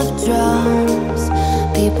sound of drums.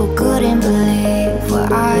 People couldn't believe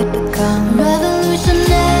what I'd become.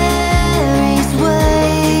 Revolutionaries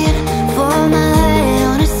wait for my head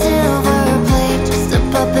on a silver plate. Just a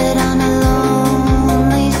puppet on a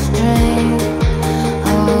lonely string.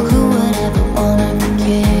 Oh, who would ever wanna be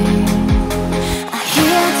king? I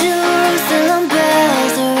hear Jerusalem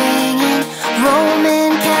bells are ringing.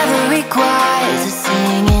 Roman cavalry choirs are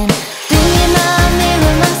singing. Be my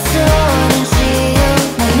mirror, my sword and shield.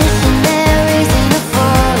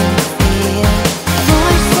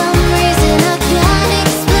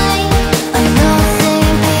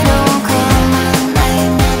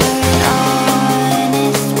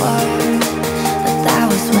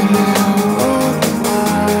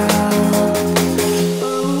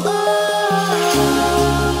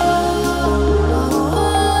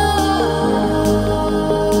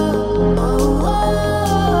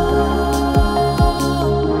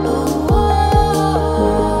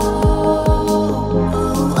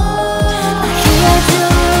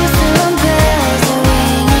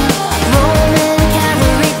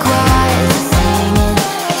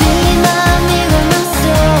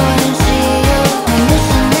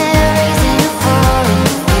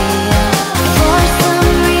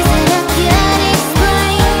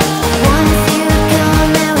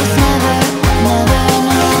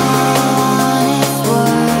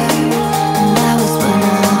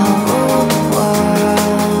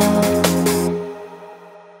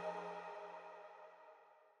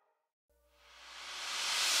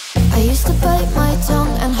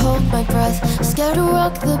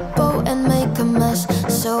 rock the boat and make a mess.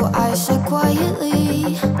 So I said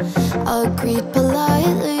quietly, agreed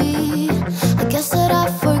politely. I guess that I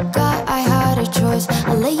forgot I had a choice.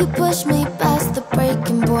 I let you push me past the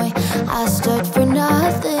breaking point. I stood for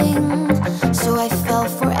nothing, so I fell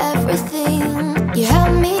for everything. You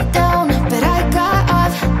held me down, but I got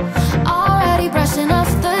up, already brushing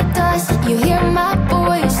off the dust. You hear my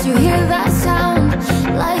voice, you hear that sound,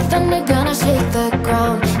 like thunder gonna shake the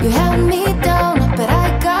ground. You held me down, but I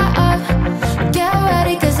got up. Get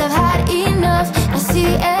ready, cause I've had enough. I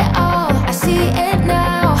see it all, I see it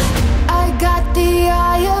now. I got the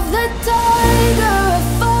eye of the tiger, a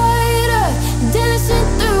fighter, dancing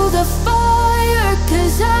through the fire.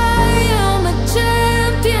 Cause I am a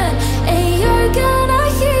champion, and you're gonna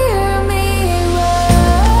hear me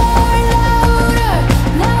roar louder,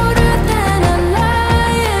 louder than a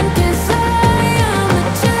lion. Cause I am a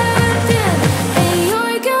champion, and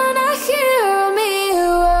you're gonna hear me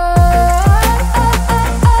roar.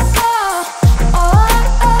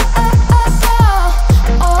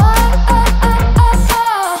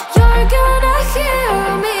 You're gonna hear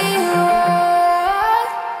me roar.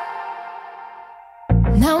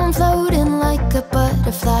 Now I'm floating like a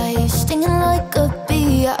butterfly, stinging like a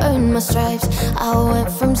bee. I earned my stripes. I went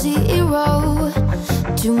from zero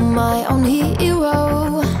to my own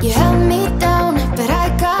hero. You held me down, but I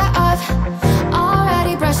got up,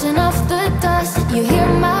 already brushing off the dust. You hear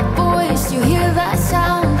my voice, you hear that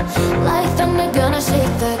sound, like thunder gonna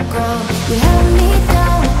shake the ground. You held me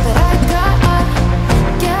down, but I got up.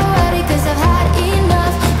 Get ready, cause I've had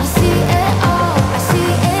enough. I see it all, I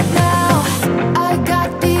see it now. I got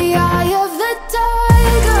the eye of the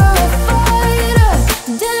tiger, a fighter,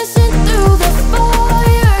 dancing through the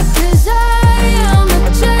fire. Cause I am a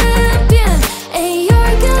champion, and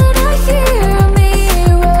you're gonna hear me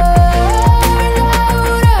roar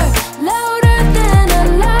louder, louder than a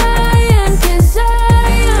lion. Cause I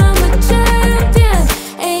am a champion,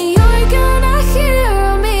 and you're gonna hear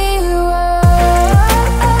me roar.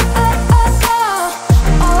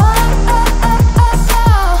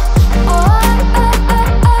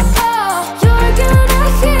 You're gonna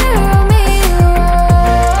hear me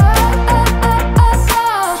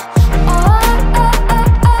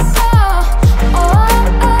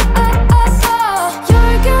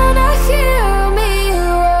You're gonna hear me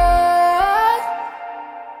roar.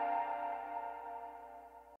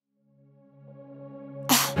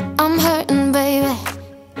 I'm hurting, baby,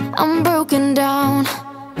 I'm broken down.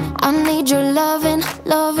 I need your loving,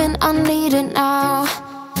 loving, I need it now.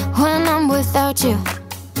 When I'm without you,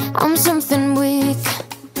 I'm something weak.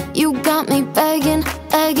 You got me begging,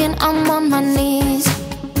 begging, I'm on my knees.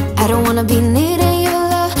 I don't wanna be needing your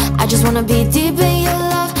love, I just wanna be deep in your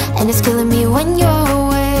love. And it's killing me when you're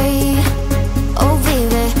away. Oh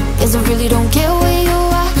baby, cause I really don't care where you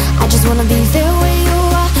are, I just wanna be there where you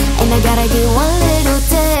are. And I gotta get one little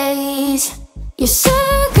taste. You're so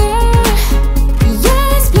good,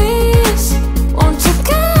 yes please. Won't you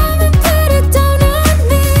come and put it down on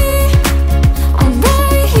me? I'm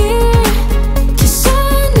right here, cause I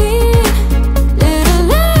need little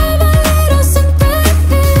love, a little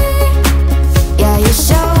sympathy. Yeah, you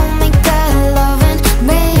show me good loving,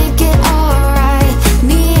 make it alright.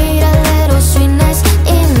 Need a little sweetness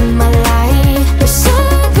in my life. You're so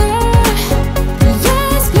good,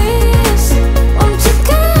 yes please. Won't you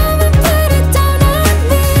come and put it down on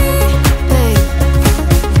me? Hey,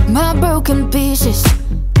 my broken pieces,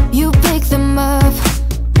 you pick them up.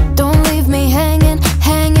 Don't leave me hanging,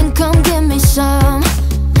 hanging, come give me some.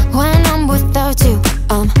 When I'm without you,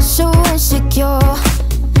 I'm so insecure.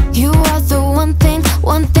 You are the one thing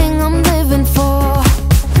I'm living for.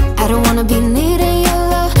 I don't wanna be needing your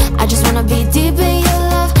love, I just wanna be deep in your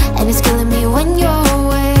love. And it's killing me when you're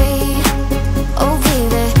away. Oh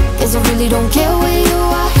baby, cause I really don't care where you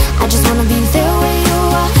are, I just wanna be there where you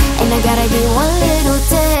are. And I gotta get one little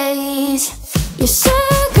taste. You're so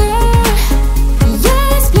good,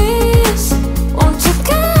 yes please. Won't you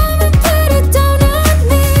come and put it down on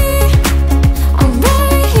me? I'm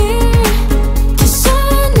right here, cause I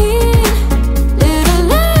need little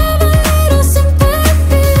love, a little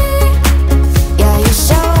sympathy. Yeah, you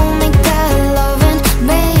show me good loving,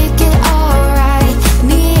 make it alright.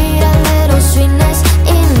 Need a little sweetness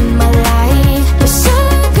in my life. You're so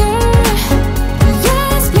good,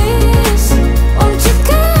 yes please. Won't you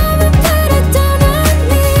come and put it down on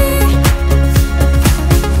me?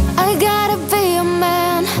 I gotta be a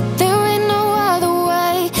man, there ain't no other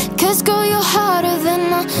way. Cause girl, you're harder than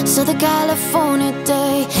a Southern California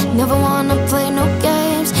day. Never wanna play no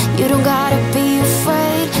games, you don't gotta be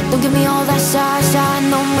afraid. Don't give me all that shy,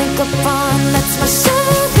 no makeup on, that's my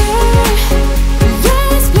sugar. Yeah.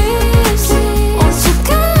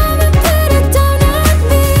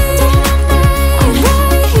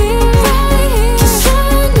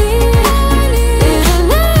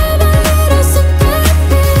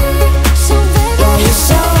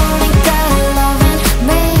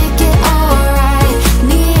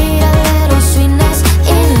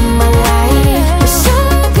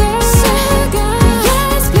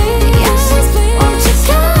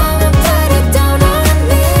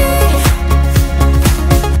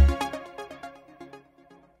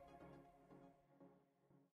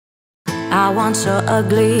 want your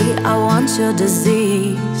ugly, I want your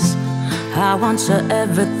disease. I want your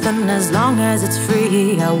everything as long as it's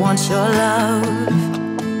free. I want your love.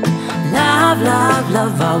 Love, love,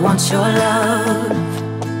 love, I want your love.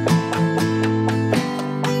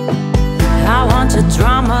 I want your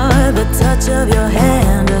drama, the touch of your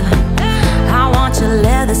hand. I want your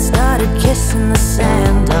leather studded kiss in the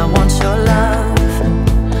sand. I want your love.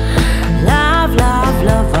 Love, love,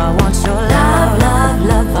 love, I want your love. Love,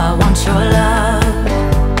 love, I want your love.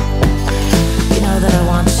 You know that I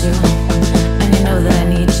want you, and you know that I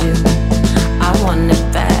need you. I want it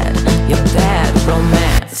bad, your bad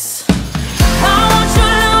romance. I want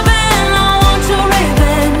your love and I want your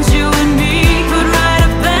revenge. You and me could write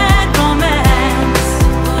a bad romance.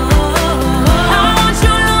 I want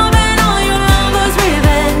your love and all your lovers'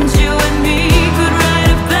 revenge. You and me could write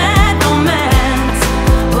a bad romance.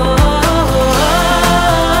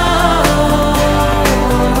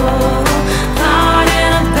 Caught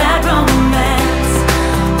in a bad romance.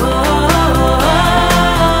 Caught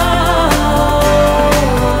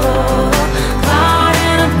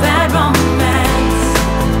in a bad romance.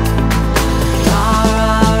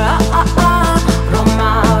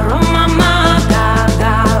 Roma, Roma, ma, ga,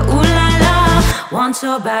 ga, ooh la la. Want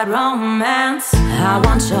your bad romance. I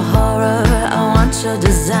want your horror, I want your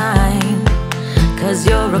design. 'Cause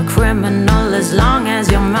you're a criminal as long as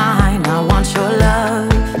you're mine. I want your love.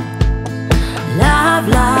 Love,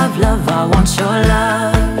 love, love, I want your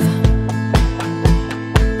love.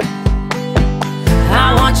 I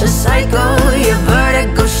want your psycho, your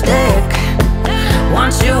vertigo shtick.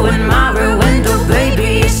 Want you in my rear window, baby,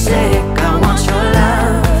 you're sick. I want your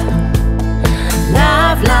love.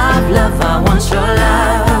 Love, love, love, I want your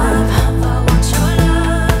love. I want your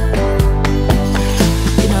love.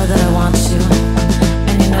 You know that I want you,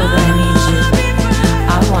 and you know that I need you.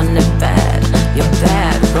 I want it bad, your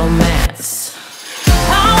bad romance.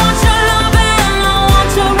 I want your love and I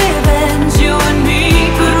want your revenge. You and me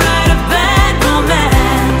could write a bad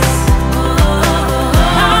romance.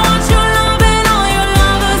 I want your love and all your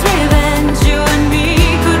lovers' revenge. You and me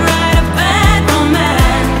could write a bad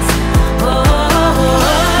romance.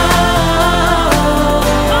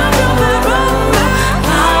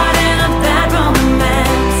 Caught in a bad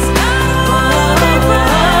romance. Caught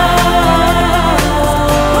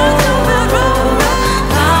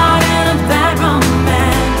in a bad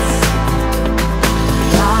romance.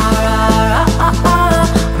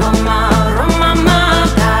 Roma, Roma, ma,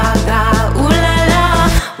 ga, ga, ooh la la.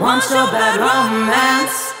 Want your bad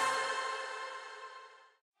romance.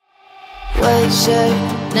 White shirt,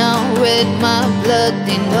 now red, my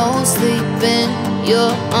bloody nose sleeping.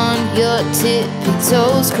 You're on your tippy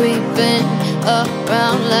toes, creeping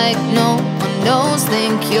around like no one knows.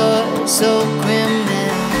 Think you're so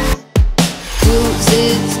criminal.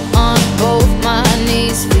 Bruises on both my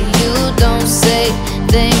knees for you. Don't say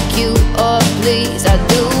thank you or please. I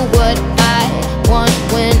do what I want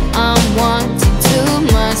when I'm wanting to.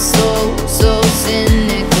 My soul so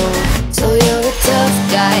cynical. So you're a tough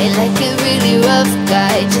guy, like a really rough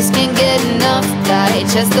guy. Just can't get enough guy.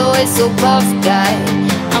 Chest always so puff guy.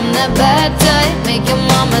 I'm that bad type, make your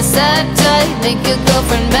mama sad type, make your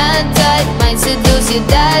girlfriend mad type, might seduce your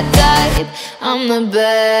dad type. I'm the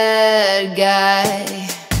bad guy.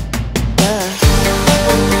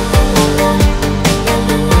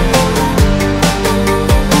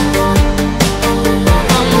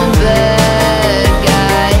 I'm the bad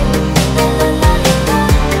guy.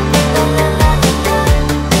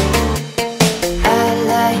 I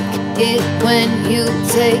like it when you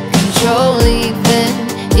take control, even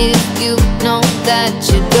if you know that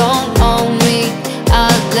you don't own me.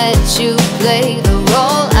 I'll let you play the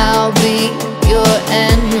role, I'll be your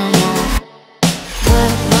animal. My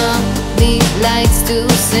mommy likes to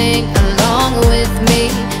sing along with me,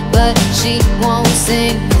 but she won't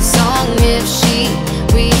sing the song if she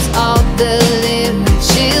reads all the lyrics.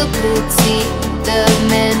 She'll pity the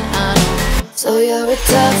men I know. So you're a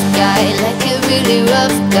tough guy, like a really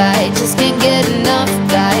rough guy. Just can't get enough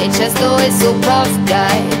guy, chest always so puff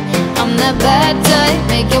guy. I'm that bad type,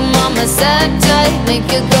 make your mama sad type, make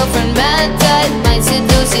your girlfriend mad type, might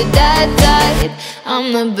seduce your dad type.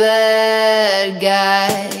 I'm the bad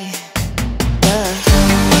guy.